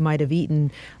size that we might have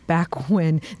eaten back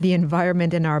when the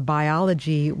environment and our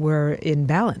biology were in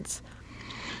balance.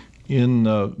 In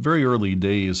very early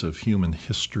days of human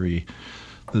history,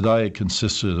 the diet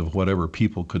consisted of whatever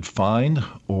people could find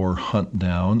or hunt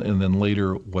down, and then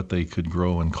later what they could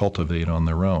grow and cultivate on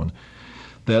their own.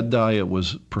 That diet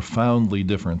was profoundly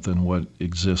different than what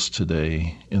exists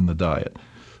today in the diet.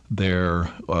 There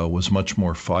was much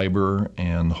more fiber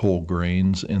and whole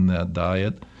grains in that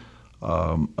diet.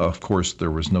 Of course,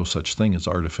 there was no such thing as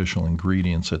artificial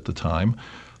ingredients at the time.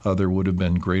 There would have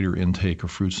been greater intake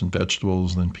of fruits and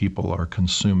vegetables than people are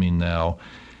consuming now.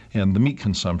 And the meat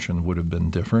consumption would have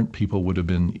been different. People would have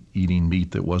been eating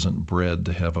meat that wasn't bred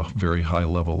to have a very high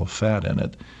level of fat in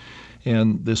it.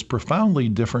 And this profoundly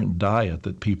different diet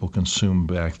that people consumed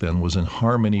back then was in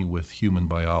harmony with human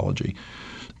biology.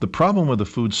 The problem with the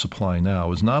food supply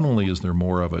now is not only is there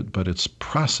more of it, but it's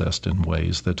processed in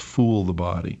ways that fool the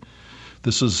body.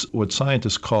 This is what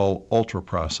scientists call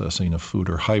ultra-processing of food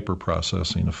or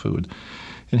hyper-processing of food.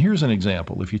 And here's an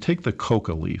example. If you take the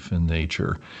coca leaf in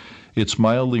nature, it's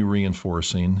mildly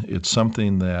reinforcing. It's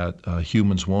something that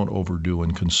humans won't overdo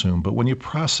and consume. But when you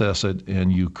process it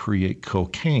and you create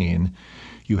cocaine,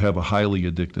 you have a highly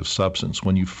addictive substance.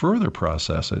 When you further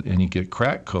process it and you get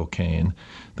crack cocaine,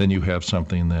 then you have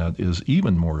something that is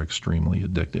even more extremely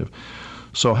addictive.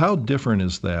 So how different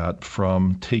is that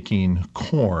from taking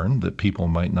corn that people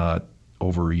might not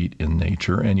overeat in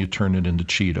nature and you turn it into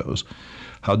Cheetos?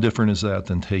 How different is that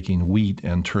than taking wheat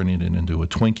and turning it into a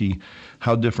Twinkie?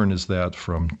 How different is that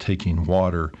from taking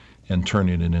water and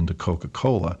turning it into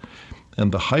Coca-Cola?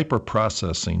 And the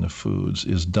hyper-processing of foods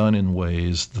is done in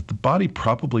ways that the body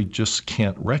probably just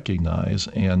can't recognize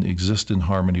and exist in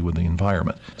harmony with the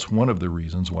environment. It's one of the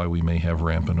reasons why we may have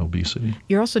rampant obesity.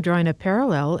 You're also drawing a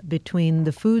parallel between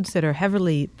the foods that are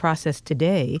heavily processed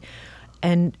today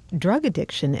and drug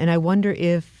addiction. And I wonder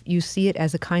if you see it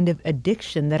as a kind of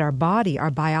addiction that our body,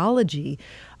 our biology,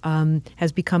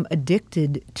 has become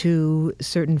addicted to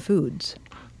certain foods.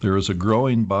 There is a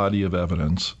growing body of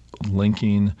evidence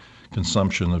linking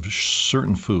consumption of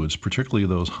certain foods, particularly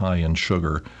those high in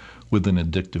sugar, with an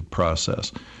addictive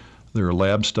process. There are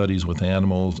lab studies with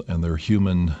animals and there are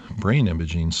human brain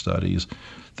imaging studies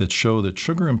that show that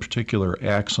sugar in particular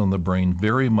acts on the brain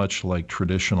very much like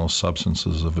traditional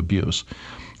substances of abuse.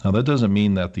 Now, that doesn't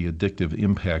mean that the addictive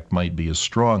impact might be as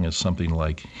strong as something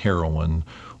like heroin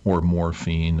or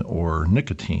morphine or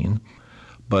nicotine,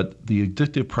 but the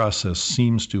addictive process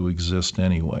seems to exist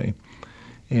anyway.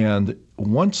 And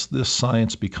once this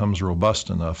science becomes robust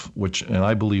enough, and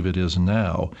I believe it is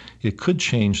now, it could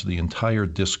change the entire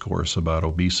discourse about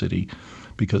obesity,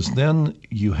 because then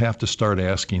you have to start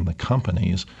asking the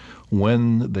companies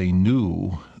when they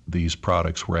knew these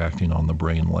products were acting on the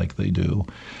brain like they do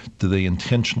they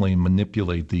intentionally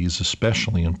manipulate these,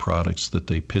 especially in products that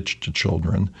they pitch to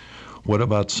children? What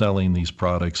about selling these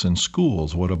products in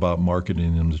schools? What about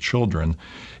marketing them to children?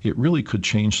 It really could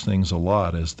change things a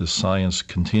lot as the science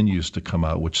continues to come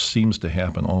out, which seems to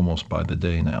happen almost by the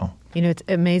day now. You know, it's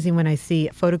amazing when I see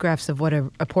photographs of what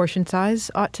a portion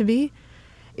size ought to be.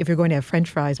 If you're going to have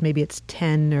French fries, maybe it's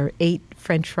 10 or 8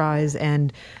 French fries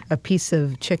and a piece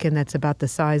of chicken that's about the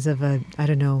size of a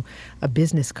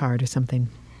business card or something.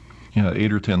 Yeah,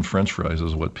 8 or 10 French fries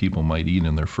is what people might eat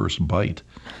in their first bite.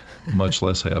 much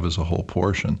less have as a whole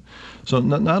portion. So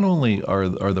not only are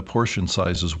the portion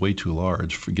sizes way too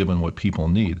large for given what people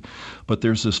need, but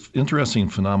there's this interesting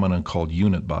phenomenon called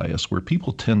unit bias, where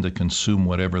people tend to consume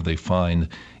whatever they find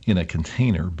in a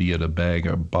container, be it a bag,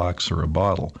 a box, or a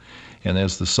bottle. And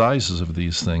as the sizes of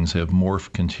these things have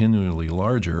morphed continually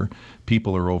larger,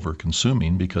 people are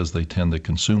over-consuming because they tend to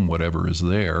consume whatever is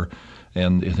there,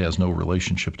 and it has no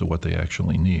relationship to what they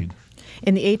actually need.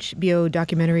 In the HBO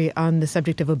documentary on the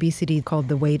subject of obesity called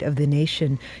The Weight of the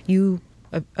Nation, you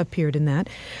appeared in that.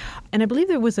 And I believe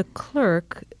there was a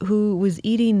clerk who was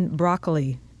eating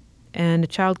broccoli, and a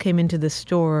child came into the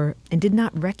store and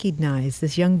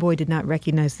this young boy did not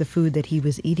recognize the food that he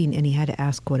was eating, and he had to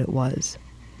ask what it was.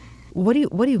 What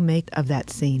do you make of that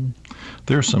scene?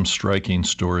 There are some striking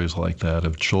stories like that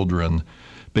of children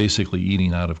basically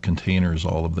eating out of containers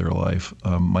all of their life.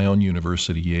 My own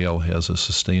university, Yale, has a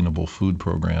sustainable food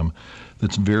program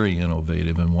that's very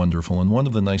innovative and wonderful. And one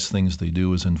of the nice things they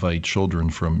do is invite children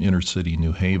from inner city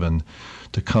New Haven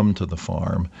to come to the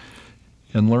farm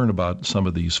and learn about some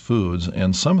of these foods.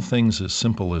 And some things as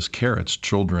simple as carrots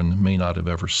children may not have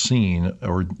ever seen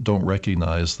or don't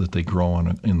recognize that they grow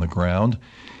in the ground.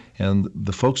 And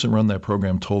the folks that run that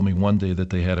program told me one day that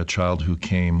they had a child who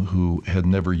came who had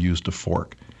never used a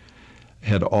fork,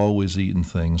 had always eaten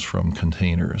things from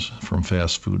containers, from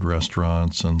fast food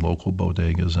restaurants and local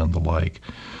bodegas and the like.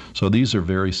 So these are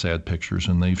very sad pictures,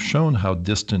 and they've shown how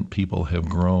distant people have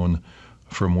grown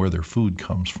from where their food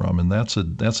comes from, and that's a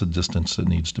distance that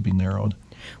needs to be narrowed.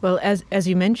 Well, as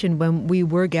you mentioned, when we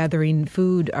were gathering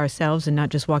food ourselves and not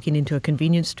just walking into a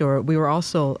convenience store, we were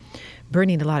also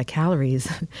burning a lot of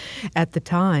calories at the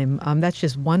time. That's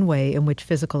just one way in which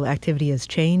physical activity has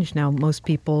changed. Now, most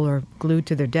people are glued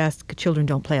to their desk. Children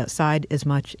don't play outside as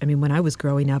much. I mean, when I was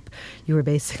growing up, you were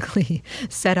basically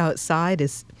set outside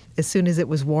as soon as it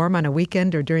was warm on a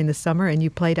weekend or during the summer, and you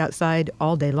played outside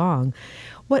all day long.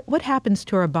 What happens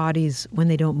to our bodies when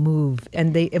they don't move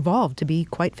and they evolve to be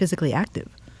quite physically active?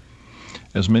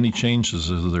 As many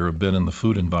changes as there have been in the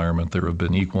food environment, there have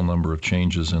been equal number of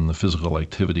changes in the physical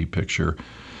activity picture.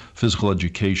 Physical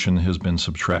education has been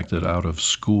subtracted out of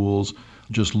schools.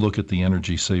 Just look at the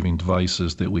energy-saving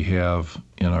devices that we have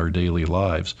in our daily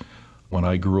lives. When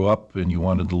I grew up and you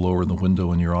wanted to lower the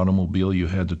window in your automobile, you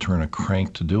had to turn a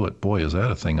crank to do it. Boy, is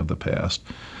that a thing of the past.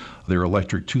 There are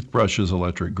electric toothbrushes,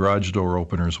 electric garage door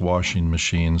openers, washing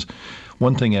machines.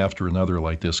 One thing after another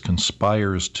like this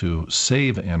conspires to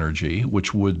save energy,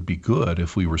 which would be good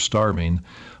if we were starving,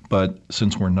 but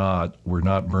since we're not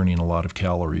burning a lot of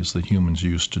calories that humans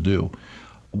used to do.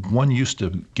 One used to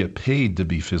get paid to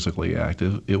be physically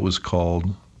active. It was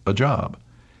called a job.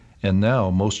 And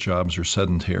now most jobs are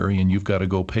sedentary, and you've got to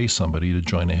go pay somebody to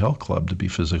join a health club to be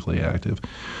physically active.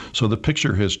 So the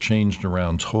picture has changed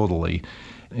around totally,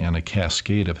 and a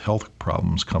cascade of health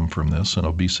problems come from this, and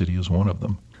obesity is one of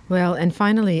them. Well, and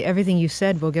finally, everything you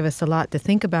said will give us a lot to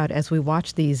think about as we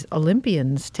watch these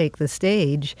Olympians take the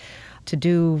stage to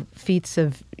do feats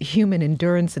of human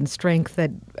endurance and strength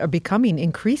that are becoming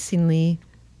increasingly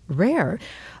rare.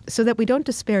 So that we don't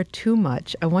despair too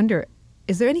much, I wonder,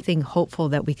 is there anything hopeful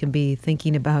that we can be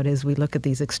thinking about as we look at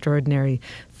these extraordinary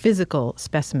physical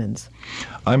specimens?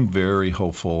 I'm very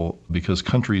hopeful because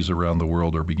countries around the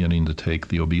world are beginning to take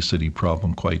the obesity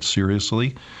problem quite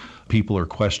seriously. People are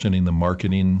questioning the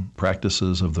marketing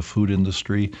practices of the food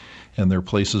industry, and there are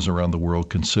places around the world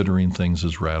considering things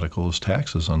as radical as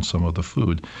taxes on some of the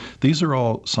food. These are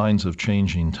all signs of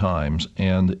changing times,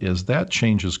 and as that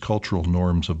changes, cultural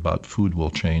norms about food will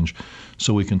change,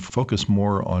 so we can focus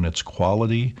more on its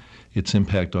quality, its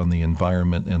impact on the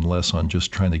environment, and less on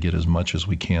just trying to get as much as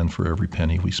we can for every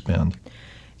penny we spend.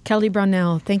 Kelly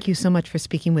Brownell, thank you so much for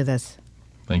speaking with us.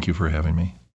 Thank you for having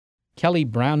me. Kelly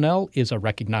Brownell is a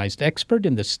recognized expert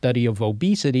in the study of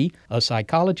obesity, a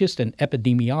psychologist and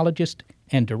epidemiologist,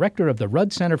 and director of the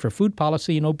Rudd Center for Food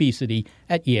Policy and Obesity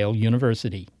at Yale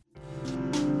University.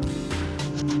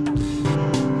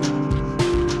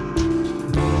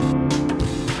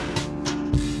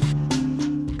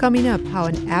 Coming up, how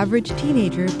an average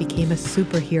teenager became a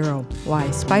superhero,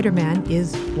 why Spider-Man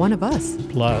is one of us.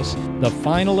 Plus, the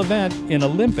final event in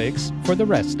Olympics for the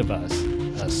rest of us.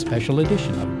 A special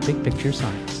edition of Big Picture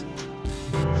Science.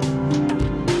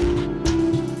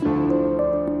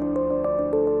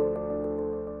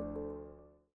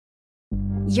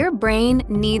 Your brain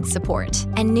needs support,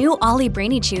 and new Ollie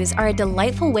Brainy Chews are a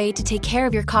delightful way to take care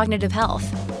of your cognitive health.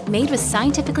 Made with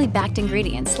scientifically backed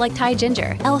ingredients like Thai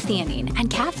ginger, L-theanine, and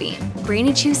caffeine,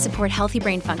 Brainy Chews support healthy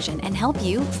brain function and help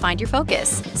you find your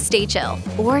focus, stay chill,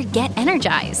 or get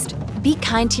energized. Be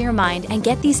kind to your mind and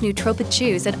get these nootropic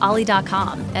chews at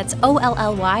olly.com. That's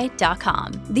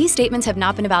OLLY.com. These statements have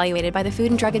not been evaluated by the Food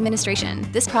and Drug Administration.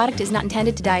 This product is not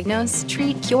intended to diagnose,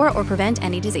 treat, cure, or prevent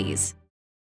any disease.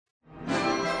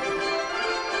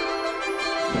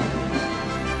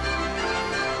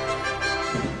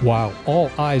 While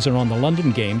all eyes are on the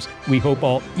London Games, we hope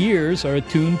all ears are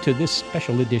attuned to this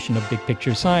special edition of Big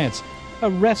Picture Science,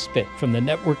 a respite from the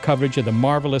network coverage of the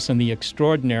marvelous and the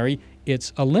extraordinary.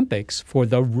 It's Olympics for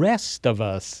the rest of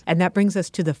us. And that brings us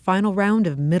to the final round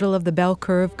of middle of the bell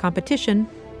curve competition.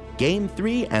 Game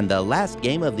 3 and the last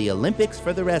game of the Olympics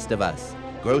for the rest of us.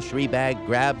 Grocery bag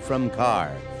grab from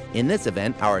car. In this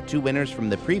event, our two winners from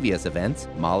the previous events,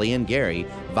 Molly and Gary,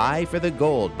 vie for the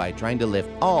gold by trying to lift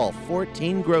all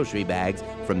 14 grocery bags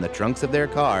from the trunks of their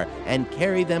car and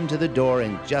carry them to the door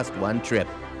in just one trip.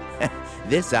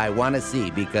 This I want to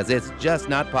see because it's just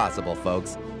not possible,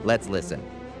 folks. Let's listen.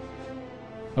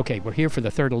 Okay, we're here for the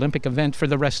third Olympic event for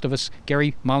the rest of us.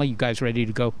 Gary, Molly, you guys ready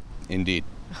to go? Indeed.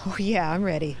 Oh, yeah, I'm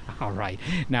ready. All right.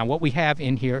 Now, what we have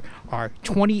in here are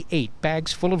 28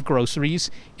 bags full of groceries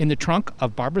in the trunk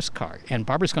of Barbara's car. And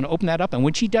Barbara's going to open that up. And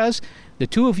when she does, the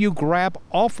two of you grab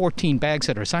all 14 bags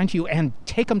that are assigned to you and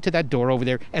take them to that door over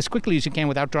there as quickly as you can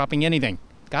without dropping anything.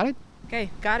 Got it? Okay,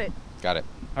 got it. Got it.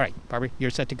 All right, Barbara, you're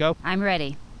set to go? I'm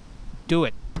ready. Do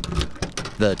it.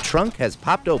 The trunk has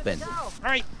popped open. All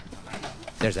right.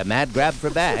 There's a mad grab for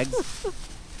bags.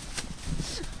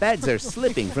 Bags are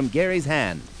slipping from Gary's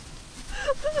hand.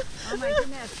 Oh my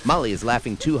goodness. Molly is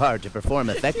laughing too hard to perform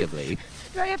effectively.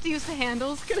 Do I have to use the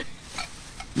handles?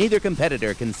 Neither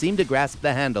competitor can seem to grasp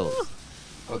the handles.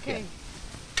 Okay.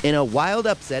 In a wild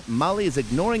upset, Molly is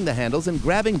ignoring the handles and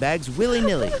grabbing bags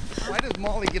willy-nilly. Why does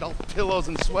Molly get all pillows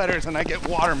and sweaters and I get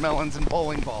watermelons and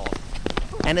bowling balls?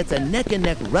 And it's a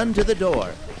neck-and-neck run to the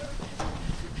door.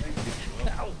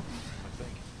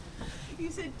 You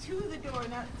said to the door,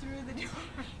 not through the door.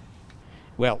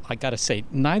 Well, I got to say,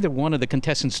 neither one of the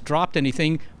contestants dropped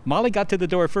anything. Molly got to the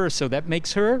door first, so that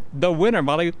makes her the winner.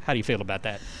 Molly, how do you feel about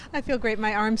that? I feel great.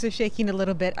 My arms are shaking a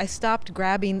little bit. I stopped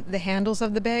grabbing the handles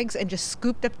of the bags and just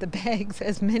scooped up the bags,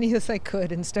 as many as I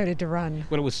could, and started to run.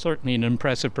 Well, it was certainly an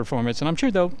impressive performance, and I'm sure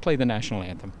they'll play the national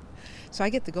anthem. So I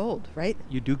get the gold, right?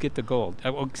 You do get the gold,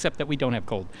 except that we don't have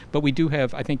gold. But we do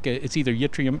have, I think it's either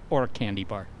yttrium or a candy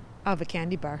bar. I'll have a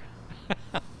candy bar.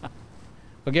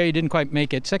 Well, Gary, you didn't quite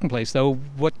make it second place, though.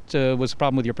 What was the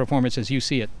problem with your performance as you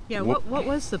see it? Yeah, what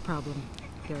was the problem,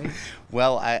 Gary?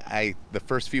 Well, the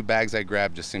first few bags I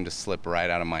grabbed just seemed to slip right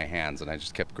out of my hands, and I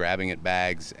just kept grabbing at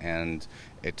bags, and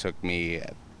it took me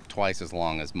twice as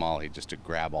long as Molly just to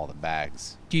grab all the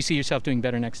bags. Do you see yourself doing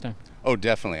better next time? Oh,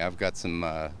 definitely. I've got some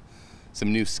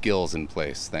new skills in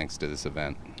place thanks to this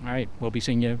event. All right, we'll be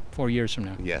seeing you 4 years from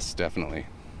now. Yes, definitely.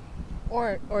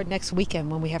 Or next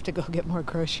weekend when we have to go get more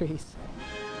groceries.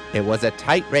 It was a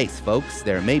tight race, folks.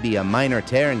 There may be a minor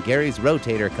tear in Gary's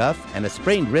rotator cuff and a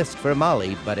sprained wrist for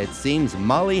Molly, but it seems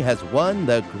Molly has won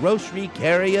the grocery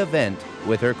carry event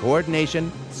with her coordination,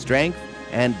 strength,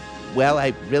 and, well,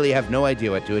 I really have no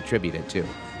idea what to attribute it to.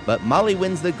 But Molly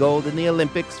wins the gold in the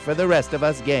Olympics for the rest of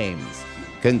us games.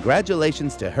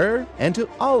 Congratulations to her and to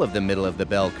all of the middle of the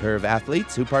bell curve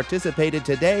athletes who participated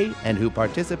today and who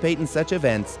participate in such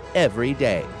events every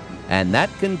day. And that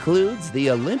concludes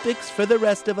the Olympics for the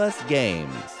rest of us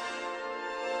games.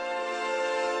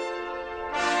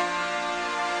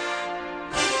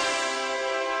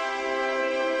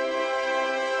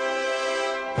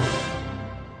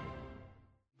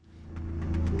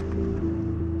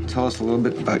 Tell us a little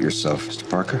bit about yourself, Mr.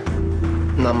 Parker.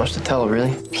 Not much to tell,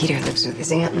 really. Peter lives with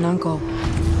his aunt and uncle.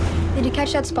 Did you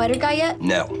catch that spider guy yet?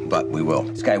 No, but we will.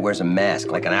 This guy wears a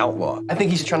mask like an outlaw. I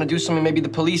think he's trying to do something maybe the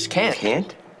police can't.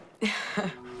 Can't?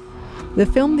 The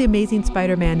film The Amazing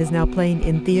Spider-Man is now playing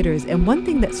in theaters, and one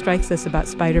thing that strikes us about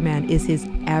Spider-Man is his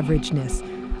averageness.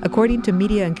 According to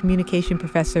media and communication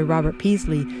professor Robert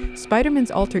Peasley,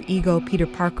 Spider-Man's alter ego, Peter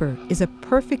Parker, is a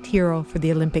perfect hero for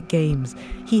the Olympic Games.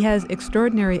 He has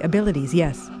extraordinary abilities,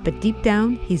 yes, but deep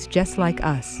down, he's just like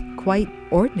us, quite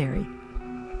ordinary.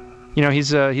 You know,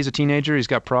 he's a teenager. He's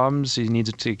got problems. He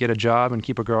needs to get a job and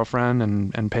keep a girlfriend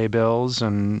and pay bills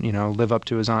and, you know, live up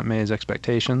to his Aunt May's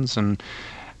expectations. And,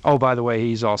 oh, by the way,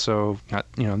 he's also got,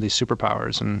 you know, these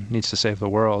superpowers and needs to save the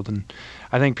world. And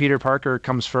I think Peter Parker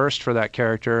comes first for that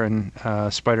character, and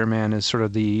Spider-Man is sort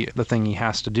of the thing he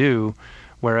has to do,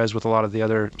 whereas with a lot of the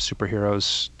other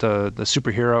superheroes, the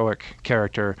superheroic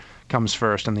character comes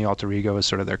first and the alter ego is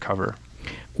sort of their cover.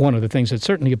 One of the things that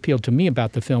certainly appealed to me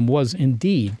about the film was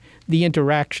indeed the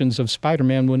interactions of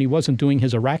Spider-Man when he wasn't doing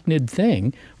his arachnid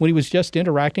thing, when he was just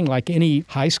interacting like any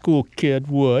high school kid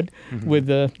would with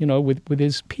with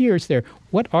his peers there.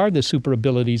 What are the super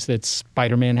abilities that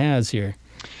Spider-Man has here?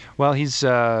 Well,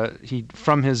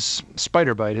 from his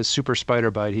spider bite, his super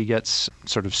spider bite, he gets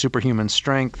sort of superhuman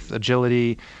strength,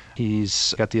 agility.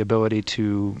 He's got the ability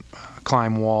to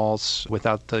climb walls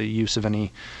without the use of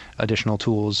any additional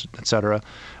tools, etc.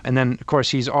 And then, of course,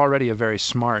 he's already a very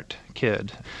smart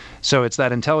kid. So it's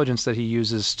that intelligence that he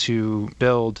uses to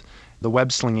build the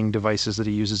web-slinging devices that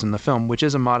he uses in the film, which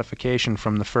is a modification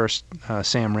from the first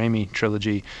Sam Raimi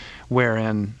trilogy,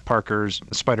 wherein Parker's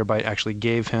spider bite actually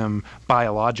gave him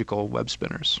biological web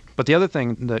spinners. But the other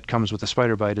thing that comes with the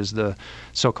spider bite is the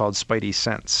so-called Spidey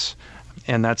sense.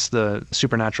 And that's the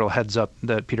supernatural heads up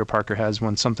that Peter Parker has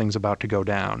when something's about to go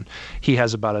down. He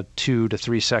has about a 2 to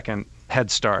 3 second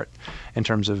head start in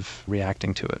terms of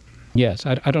reacting to it. Yes,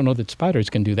 I don't know that spiders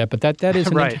can do that, but that is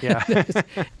right. Yeah.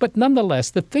 But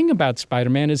nonetheless, the thing about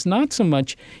Spider-Man is not so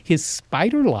much his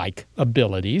spider-like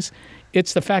abilities;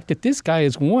 it's the fact that this guy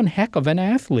is one heck of an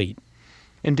athlete.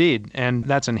 Indeed, and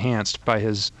that's enhanced by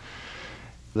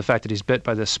the fact that he's bit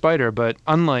by this spider. But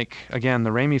unlike, again, the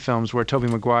Raimi films where Tobey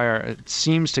Maguire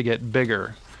seems to get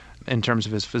bigger in terms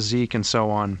of his physique and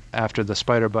so on after the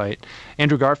spider bite,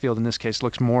 Andrew Garfield in this case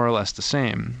looks more or less the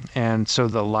same. And so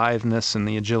the litheness and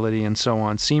the agility and so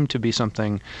on seem to be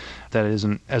something that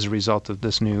isn't as a result of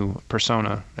this new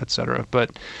persona, etc.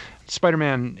 But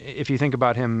Spider-Man, if you think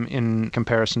about him in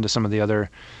comparison to some of the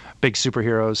other big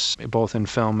superheroes, both in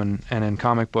film and in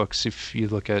comic books, if you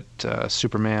look at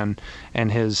Superman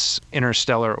and his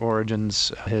interstellar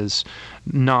origins, his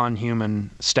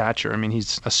non-human stature. I mean,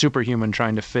 he's a superhuman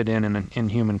trying to fit in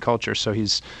human culture. So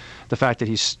the fact that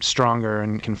he's stronger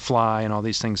and can fly and all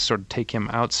these things sort of take him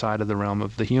outside of the realm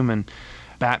of the human.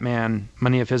 Batman,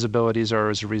 many of his abilities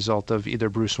are as a result of either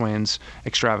Bruce Wayne's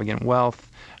extravagant wealth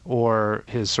or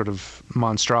his sort of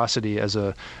monstrosity as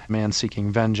a man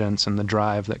seeking vengeance and the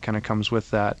drive that kind of comes with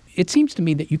that. It seems to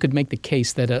me that you could make the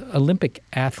case that Olympic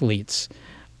athletes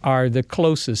are the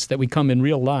closest that we come in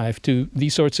real life to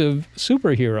these sorts of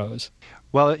superheroes.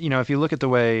 Well, if you look at the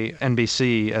way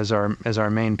NBC, as our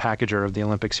main packager of the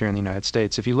Olympics here in the United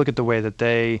States, if you look at the way that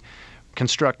they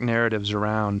construct narratives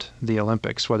around the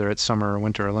Olympics, whether it's Summer or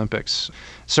Winter Olympics,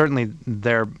 certainly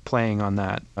they're playing on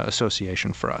that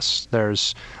association for us.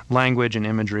 There's language and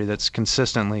imagery that's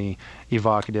consistently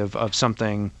evocative of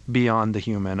something beyond the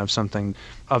human, of something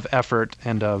of effort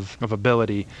and of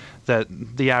ability that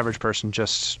the average person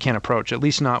just can't approach, at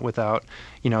least not without,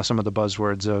 some of the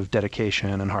buzzwords of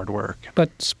dedication and hard work. But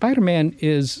Spider-Man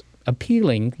is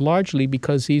appealing largely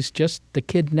because he's just the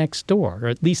kid next door, or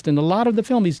at least in a lot of the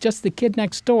film, he's just the kid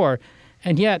next door.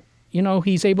 And yet,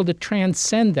 he's able to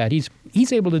transcend that.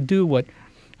 He's able to do what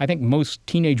I think most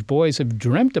teenage boys have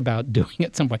dreamt about doing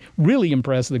at some point, really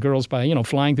impress the girls by,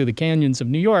 flying through the canyons of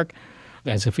New York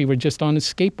as if he were just on a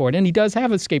skateboard. And he does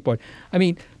have a skateboard. I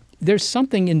mean, there's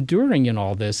something enduring in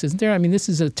all this, isn't there? I mean, this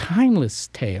is a timeless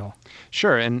tale.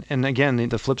 Sure. And again,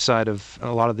 the flip side of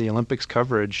a lot of the Olympics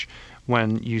coverage,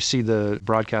 when you see the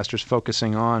broadcasters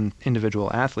focusing on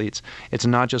individual athletes, it's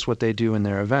not just what they do in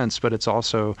their events, but it's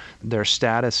also their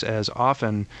status as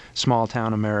often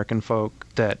small-town American folk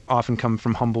that often come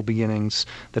from humble beginnings,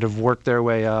 that have worked their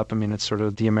way up. I mean, it's sort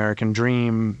of the American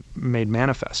dream made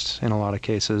manifest in a lot of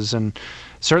cases. And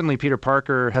certainly Peter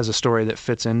Parker has a story that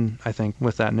fits in, I think,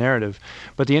 with that narrative.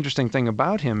 But the interesting thing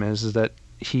about him is that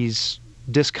he's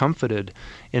discomfited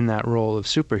in that role of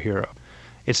superhero.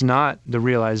 It's not the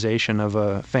realization of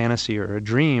a fantasy or a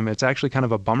dream. It's actually kind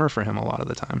of a bummer for him a lot of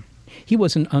the time. He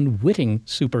was an unwitting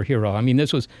superhero. I mean,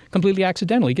 this was completely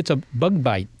accidental. He gets a bug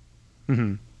bite.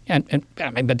 Mm-hmm. And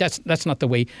I mean, but that's not the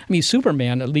way. I mean,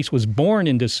 Superman at least was born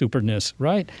into superness,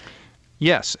 right?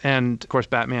 Yes, and of course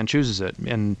Batman chooses it.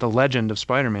 And the legend of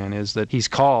Spider-Man is that he's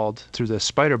called through this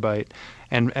spider bite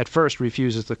and at first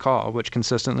refuses the call, which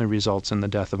consistently results in the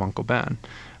death of Uncle Ben.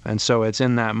 And so it's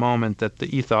in that moment that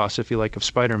the ethos, if you like, of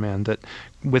Spider-Man, that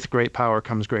with great power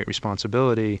comes great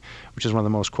responsibility, which is one of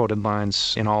the most quoted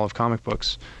lines in all of comic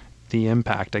books. The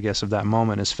impact, I guess, of that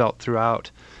moment is felt throughout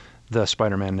the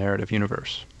Spider-Man narrative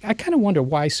universe. I kind of wonder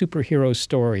why superhero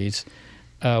stories,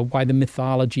 why the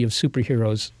mythology of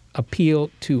superheroes appeal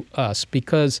to us,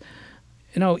 because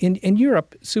in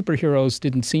Europe, superheroes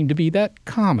didn't seem to be that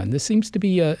common. This seems to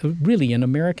be really an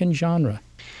American genre.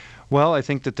 Well, I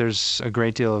think that there's a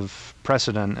great deal of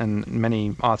precedent, and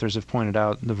many authors have pointed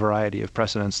out the variety of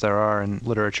precedents there are in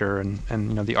literature, and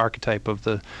the archetype of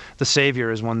the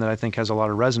savior is one that I think has a lot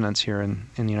of resonance here in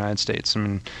the United States. I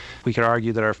mean, we could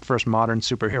argue that our first modern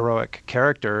superheroic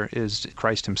character is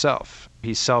Christ himself.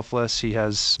 He's selfless. He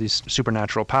has these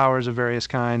supernatural powers of various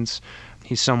kinds.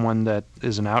 He's someone that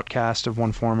is an outcast of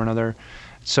one form or another.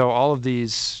 So all of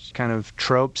these kind of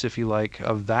tropes, if you like,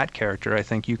 of that character, I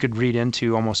think you could read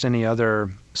into almost any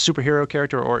other superhero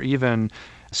character, or even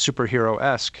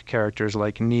superhero-esque characters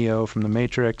like Neo from The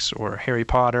Matrix, or Harry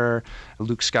Potter,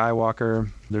 Luke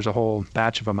Skywalker. There's a whole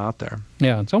batch of them out there.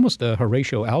 Yeah, it's almost a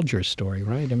Horatio Alger story,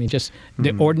 right? I mean, just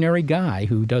the ordinary guy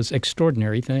who does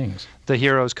extraordinary things. The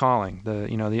hero's calling,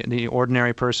 the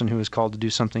ordinary person who is called to do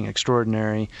something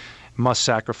extraordinary must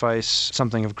sacrifice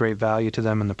something of great value to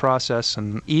them in the process,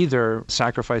 and either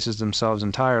sacrifices themselves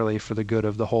entirely for the good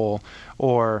of the whole,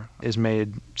 or is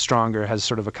made stronger, has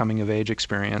sort of a coming-of-age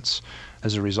experience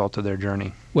as a result of their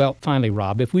journey. Well, finally,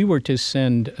 Rob, if we were to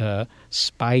send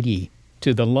Spidey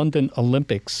to the London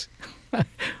Olympics,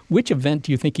 which event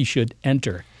do you think he should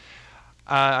enter?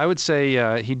 I would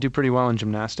say he'd do pretty well in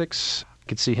gymnastics.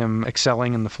 Could see him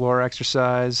excelling in the floor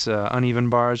exercise. Uneven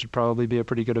bars would probably be a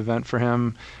pretty good event for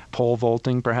him. Pole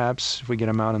vaulting, perhaps, if we get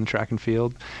him out in the track and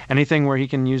field. Anything where he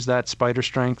can use that spider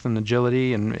strength and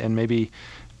agility, and maybe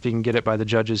if he can get it by the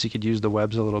judges, he could use the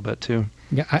webs a little bit too.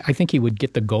 Yeah, I think he would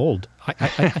get the gold. I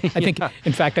think,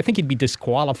 in fact, I think he'd be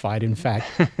disqualified, in fact.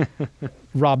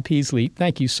 Rob Peasley,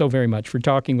 thank you so very much for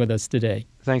talking with us today.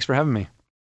 Thanks for having me.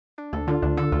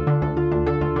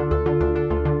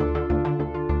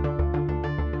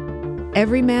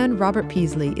 Everyman Robert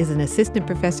Peasley is an assistant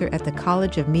professor at the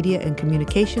College of Media and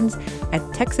Communications at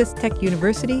Texas Tech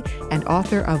University and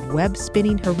author of Web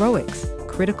Spinning Heroics,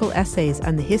 critical essays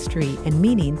on the history and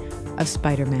meaning of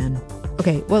Spider-Man.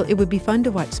 Okay, well, it would be fun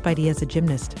to watch Spidey as a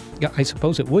gymnast. Yeah, I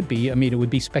suppose it would be. I mean, it would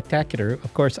be spectacular.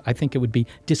 Of course, I think it would be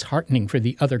disheartening for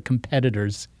the other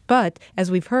competitors. But, as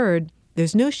we've heard,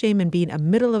 there's no shame in being a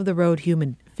middle-of-the-road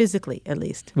human, physically at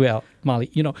least. Well,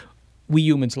 Molly, we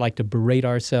humans like to berate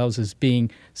ourselves as being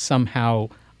somehow,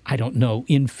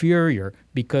 inferior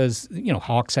because,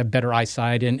 hawks have better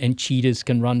eyesight and cheetahs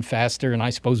can run faster, and I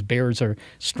suppose bears are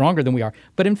stronger than we are.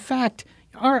 But in fact,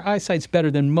 our eyesight's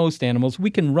better than most animals.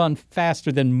 We can run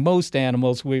faster than most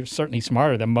animals. We're certainly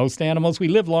smarter than most animals. We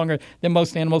live longer than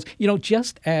most animals.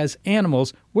 Just as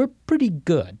animals, we're pretty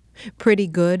good. Pretty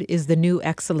good is the new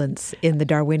excellence in the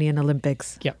Darwinian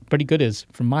Olympics. Yeah, pretty good is,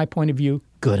 from my point of view,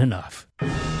 good enough.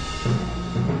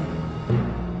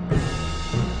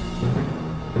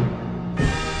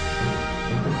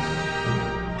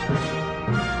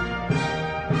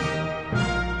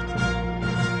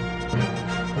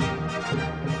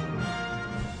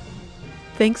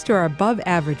 Thanks to our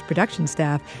above-average production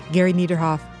staff, Gary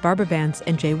Niederhoff, Barbara Vance,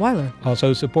 and Jay Weiler.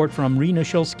 Also support from Rena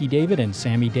Shulsky-David and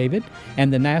Sammy David,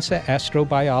 and the NASA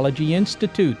Astrobiology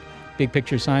Institute. Big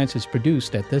Picture Science is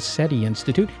produced at the SETI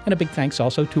Institute, and a big thanks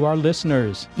also to our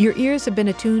listeners. Your ears have been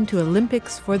attuned to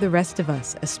Olympics for the Rest of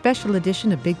Us, a special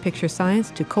edition of Big Picture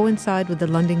Science to coincide with the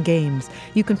London Games.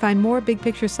 You can find more Big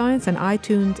Picture Science on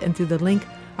iTunes and through the link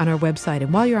on our website.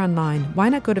 And while you're online, why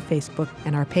not go to Facebook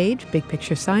and our page, Big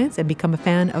Picture Science, and become a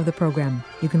fan of the program.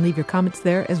 You can leave your comments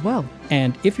there as well.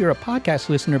 And if you're a podcast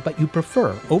listener but you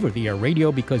prefer over-the-air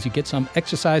radio because you get some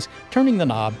exercise turning the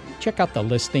knob, check out the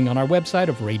listing on our website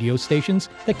of radio stations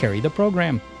that carry the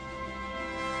program.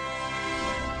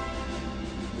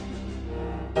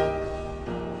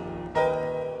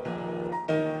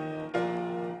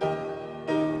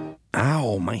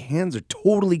 Ow, my hands are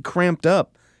totally cramped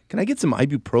up. Can I get some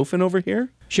ibuprofen over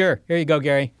here? Sure. Here you go,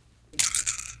 Gary.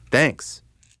 Thanks.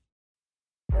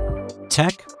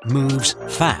 Tech moves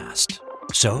fast.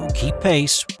 So keep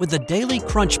pace with the Daily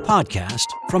Crunch podcast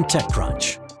from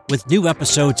TechCrunch. With new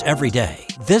episodes every day,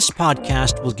 this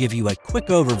podcast will give you a quick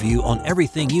overview on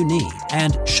everything you need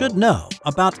and should know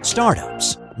about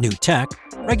startups, new tech,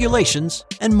 regulations,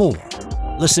 and more.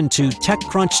 Listen to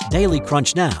TechCrunch Daily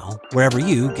Crunch now, wherever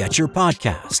you get your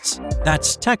podcasts.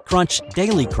 That's TechCrunch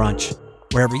Daily Crunch,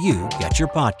 wherever you get your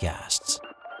podcasts.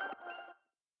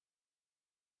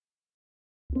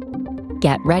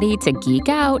 Get ready to geek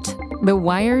out. The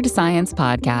Wired Science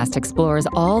Podcast explores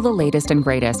all the latest and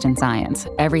greatest in science.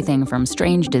 Everything from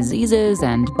strange diseases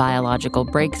and biological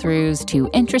breakthroughs to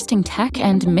interesting tech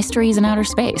and mysteries in outer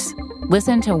space.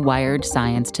 Listen to Wired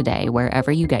Science today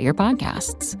wherever you get your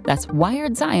podcasts. That's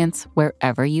Wired Science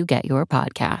wherever you get your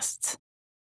podcasts.